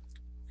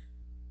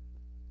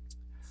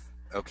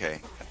 Okay,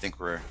 I think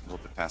we're a little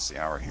bit past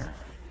the hour here.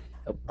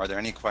 Are there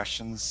any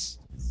questions?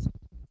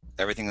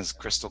 everything is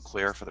crystal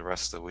clear for the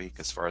rest of the week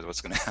as far as what's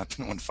going to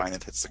happen when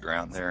Finance hits the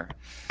ground there.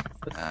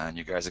 And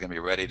you guys are going to be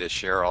ready to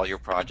share all your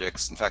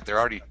projects. In fact, they're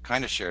already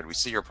kind of shared. We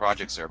see your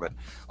projects there, but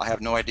I have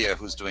no idea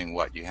who's doing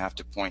what. You have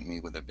to point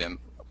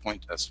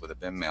us with a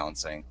BIM mail and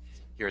saying,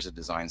 here's a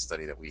design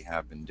study that we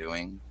have been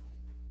doing.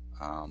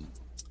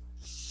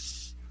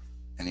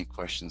 Any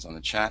questions on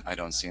the chat? I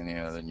don't see any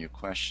other new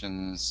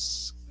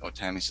questions. Oh,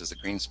 Tammy says the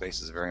green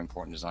space is a very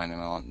important design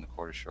element in the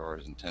quarter shore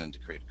is intended to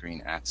create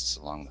green axis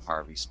along the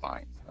Harvey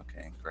spine.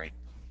 Okay, great.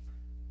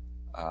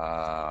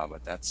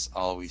 But that's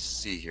all we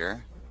see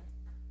here.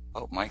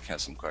 Oh, Mike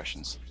has some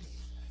questions.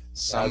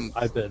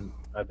 I've been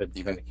kind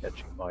of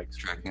catching Mike's.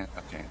 Tracking it?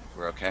 Okay,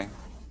 we're okay?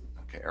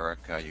 Okay,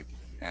 Erica, you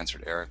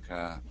answered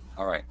Erica.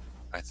 All right,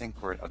 I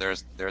think we're,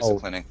 there's the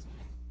clinic.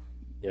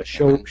 Yeah,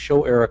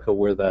 show Erica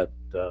where that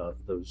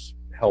those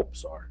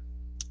helps are.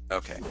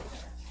 Okay,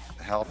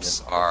 the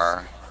helps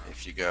are,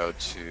 if you go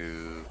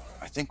to,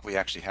 I think we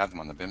actually have them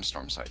on the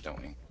BIMstorm site,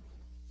 don't we?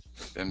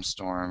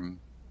 BIMstorm,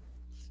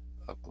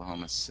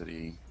 Oklahoma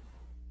City.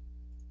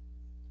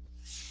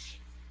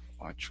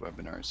 Watch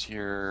webinars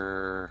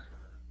here.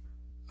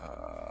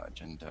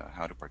 Agenda,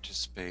 how to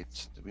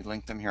participate. Did we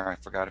link them here? I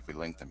forgot if we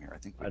linked them here. I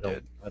think we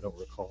did. I don't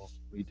recall.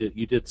 We did.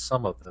 You did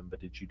some of them,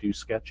 but did you do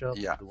SketchUp?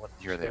 Yeah,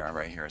 here they are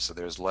right here. So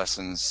there's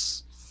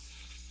lessons,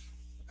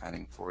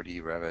 adding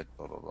 4D, Revit,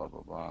 blah, blah, blah,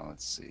 blah, blah.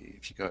 Let's see.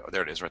 If you go, oh,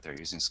 there it is right there,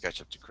 using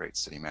SketchUp to create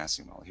city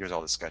massing model. Here's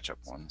all the SketchUp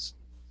ones.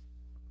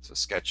 So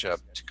SketchUp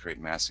to create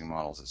massing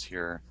models is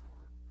here.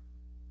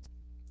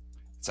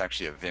 It's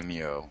actually a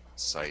Vimeo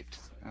site.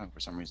 Oh, for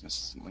some reason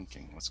this isn't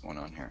linking. What's going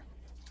on here?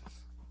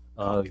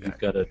 You've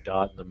got a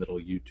dot in the middle,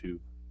 YouTube.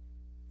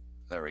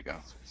 There we go.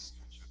 All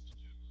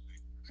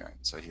right,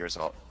 so there's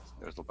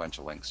a bunch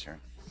of links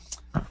here.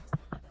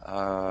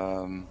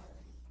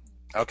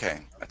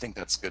 Okay, I think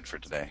that's good for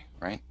today,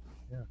 right?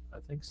 Yeah, I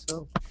think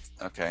so.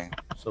 Okay.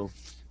 So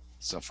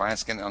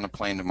Finance getting on a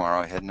plane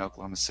tomorrow, heading to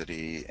Oklahoma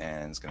City,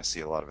 and is going to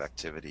see a lot of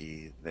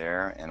activity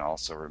there, and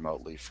also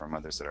remotely from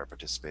others that are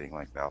participating,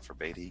 like Balfour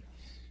Beatty.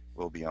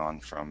 We'll be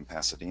on from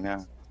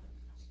Pasadena,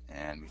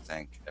 and we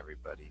thank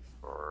everybody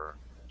for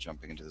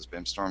jumping into this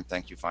BIMstorm.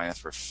 Thank you, Finance,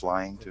 for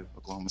flying to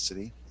Oklahoma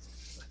City.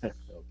 okay.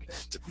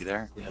 To be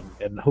there.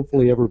 And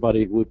hopefully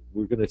everybody, we're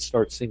going to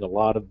start seeing a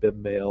lot of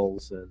BIM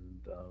mails and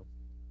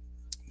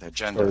the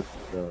agenda.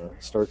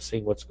 Start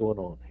seeing what's going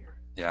on here.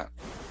 Yeah,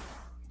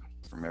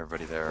 from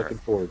everybody there. Looking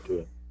forward to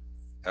it.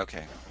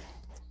 Okay,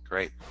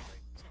 great.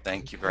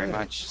 Thank you very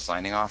much.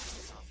 Signing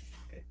off.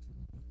 Okay.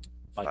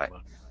 Bye.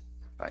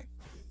 Bye.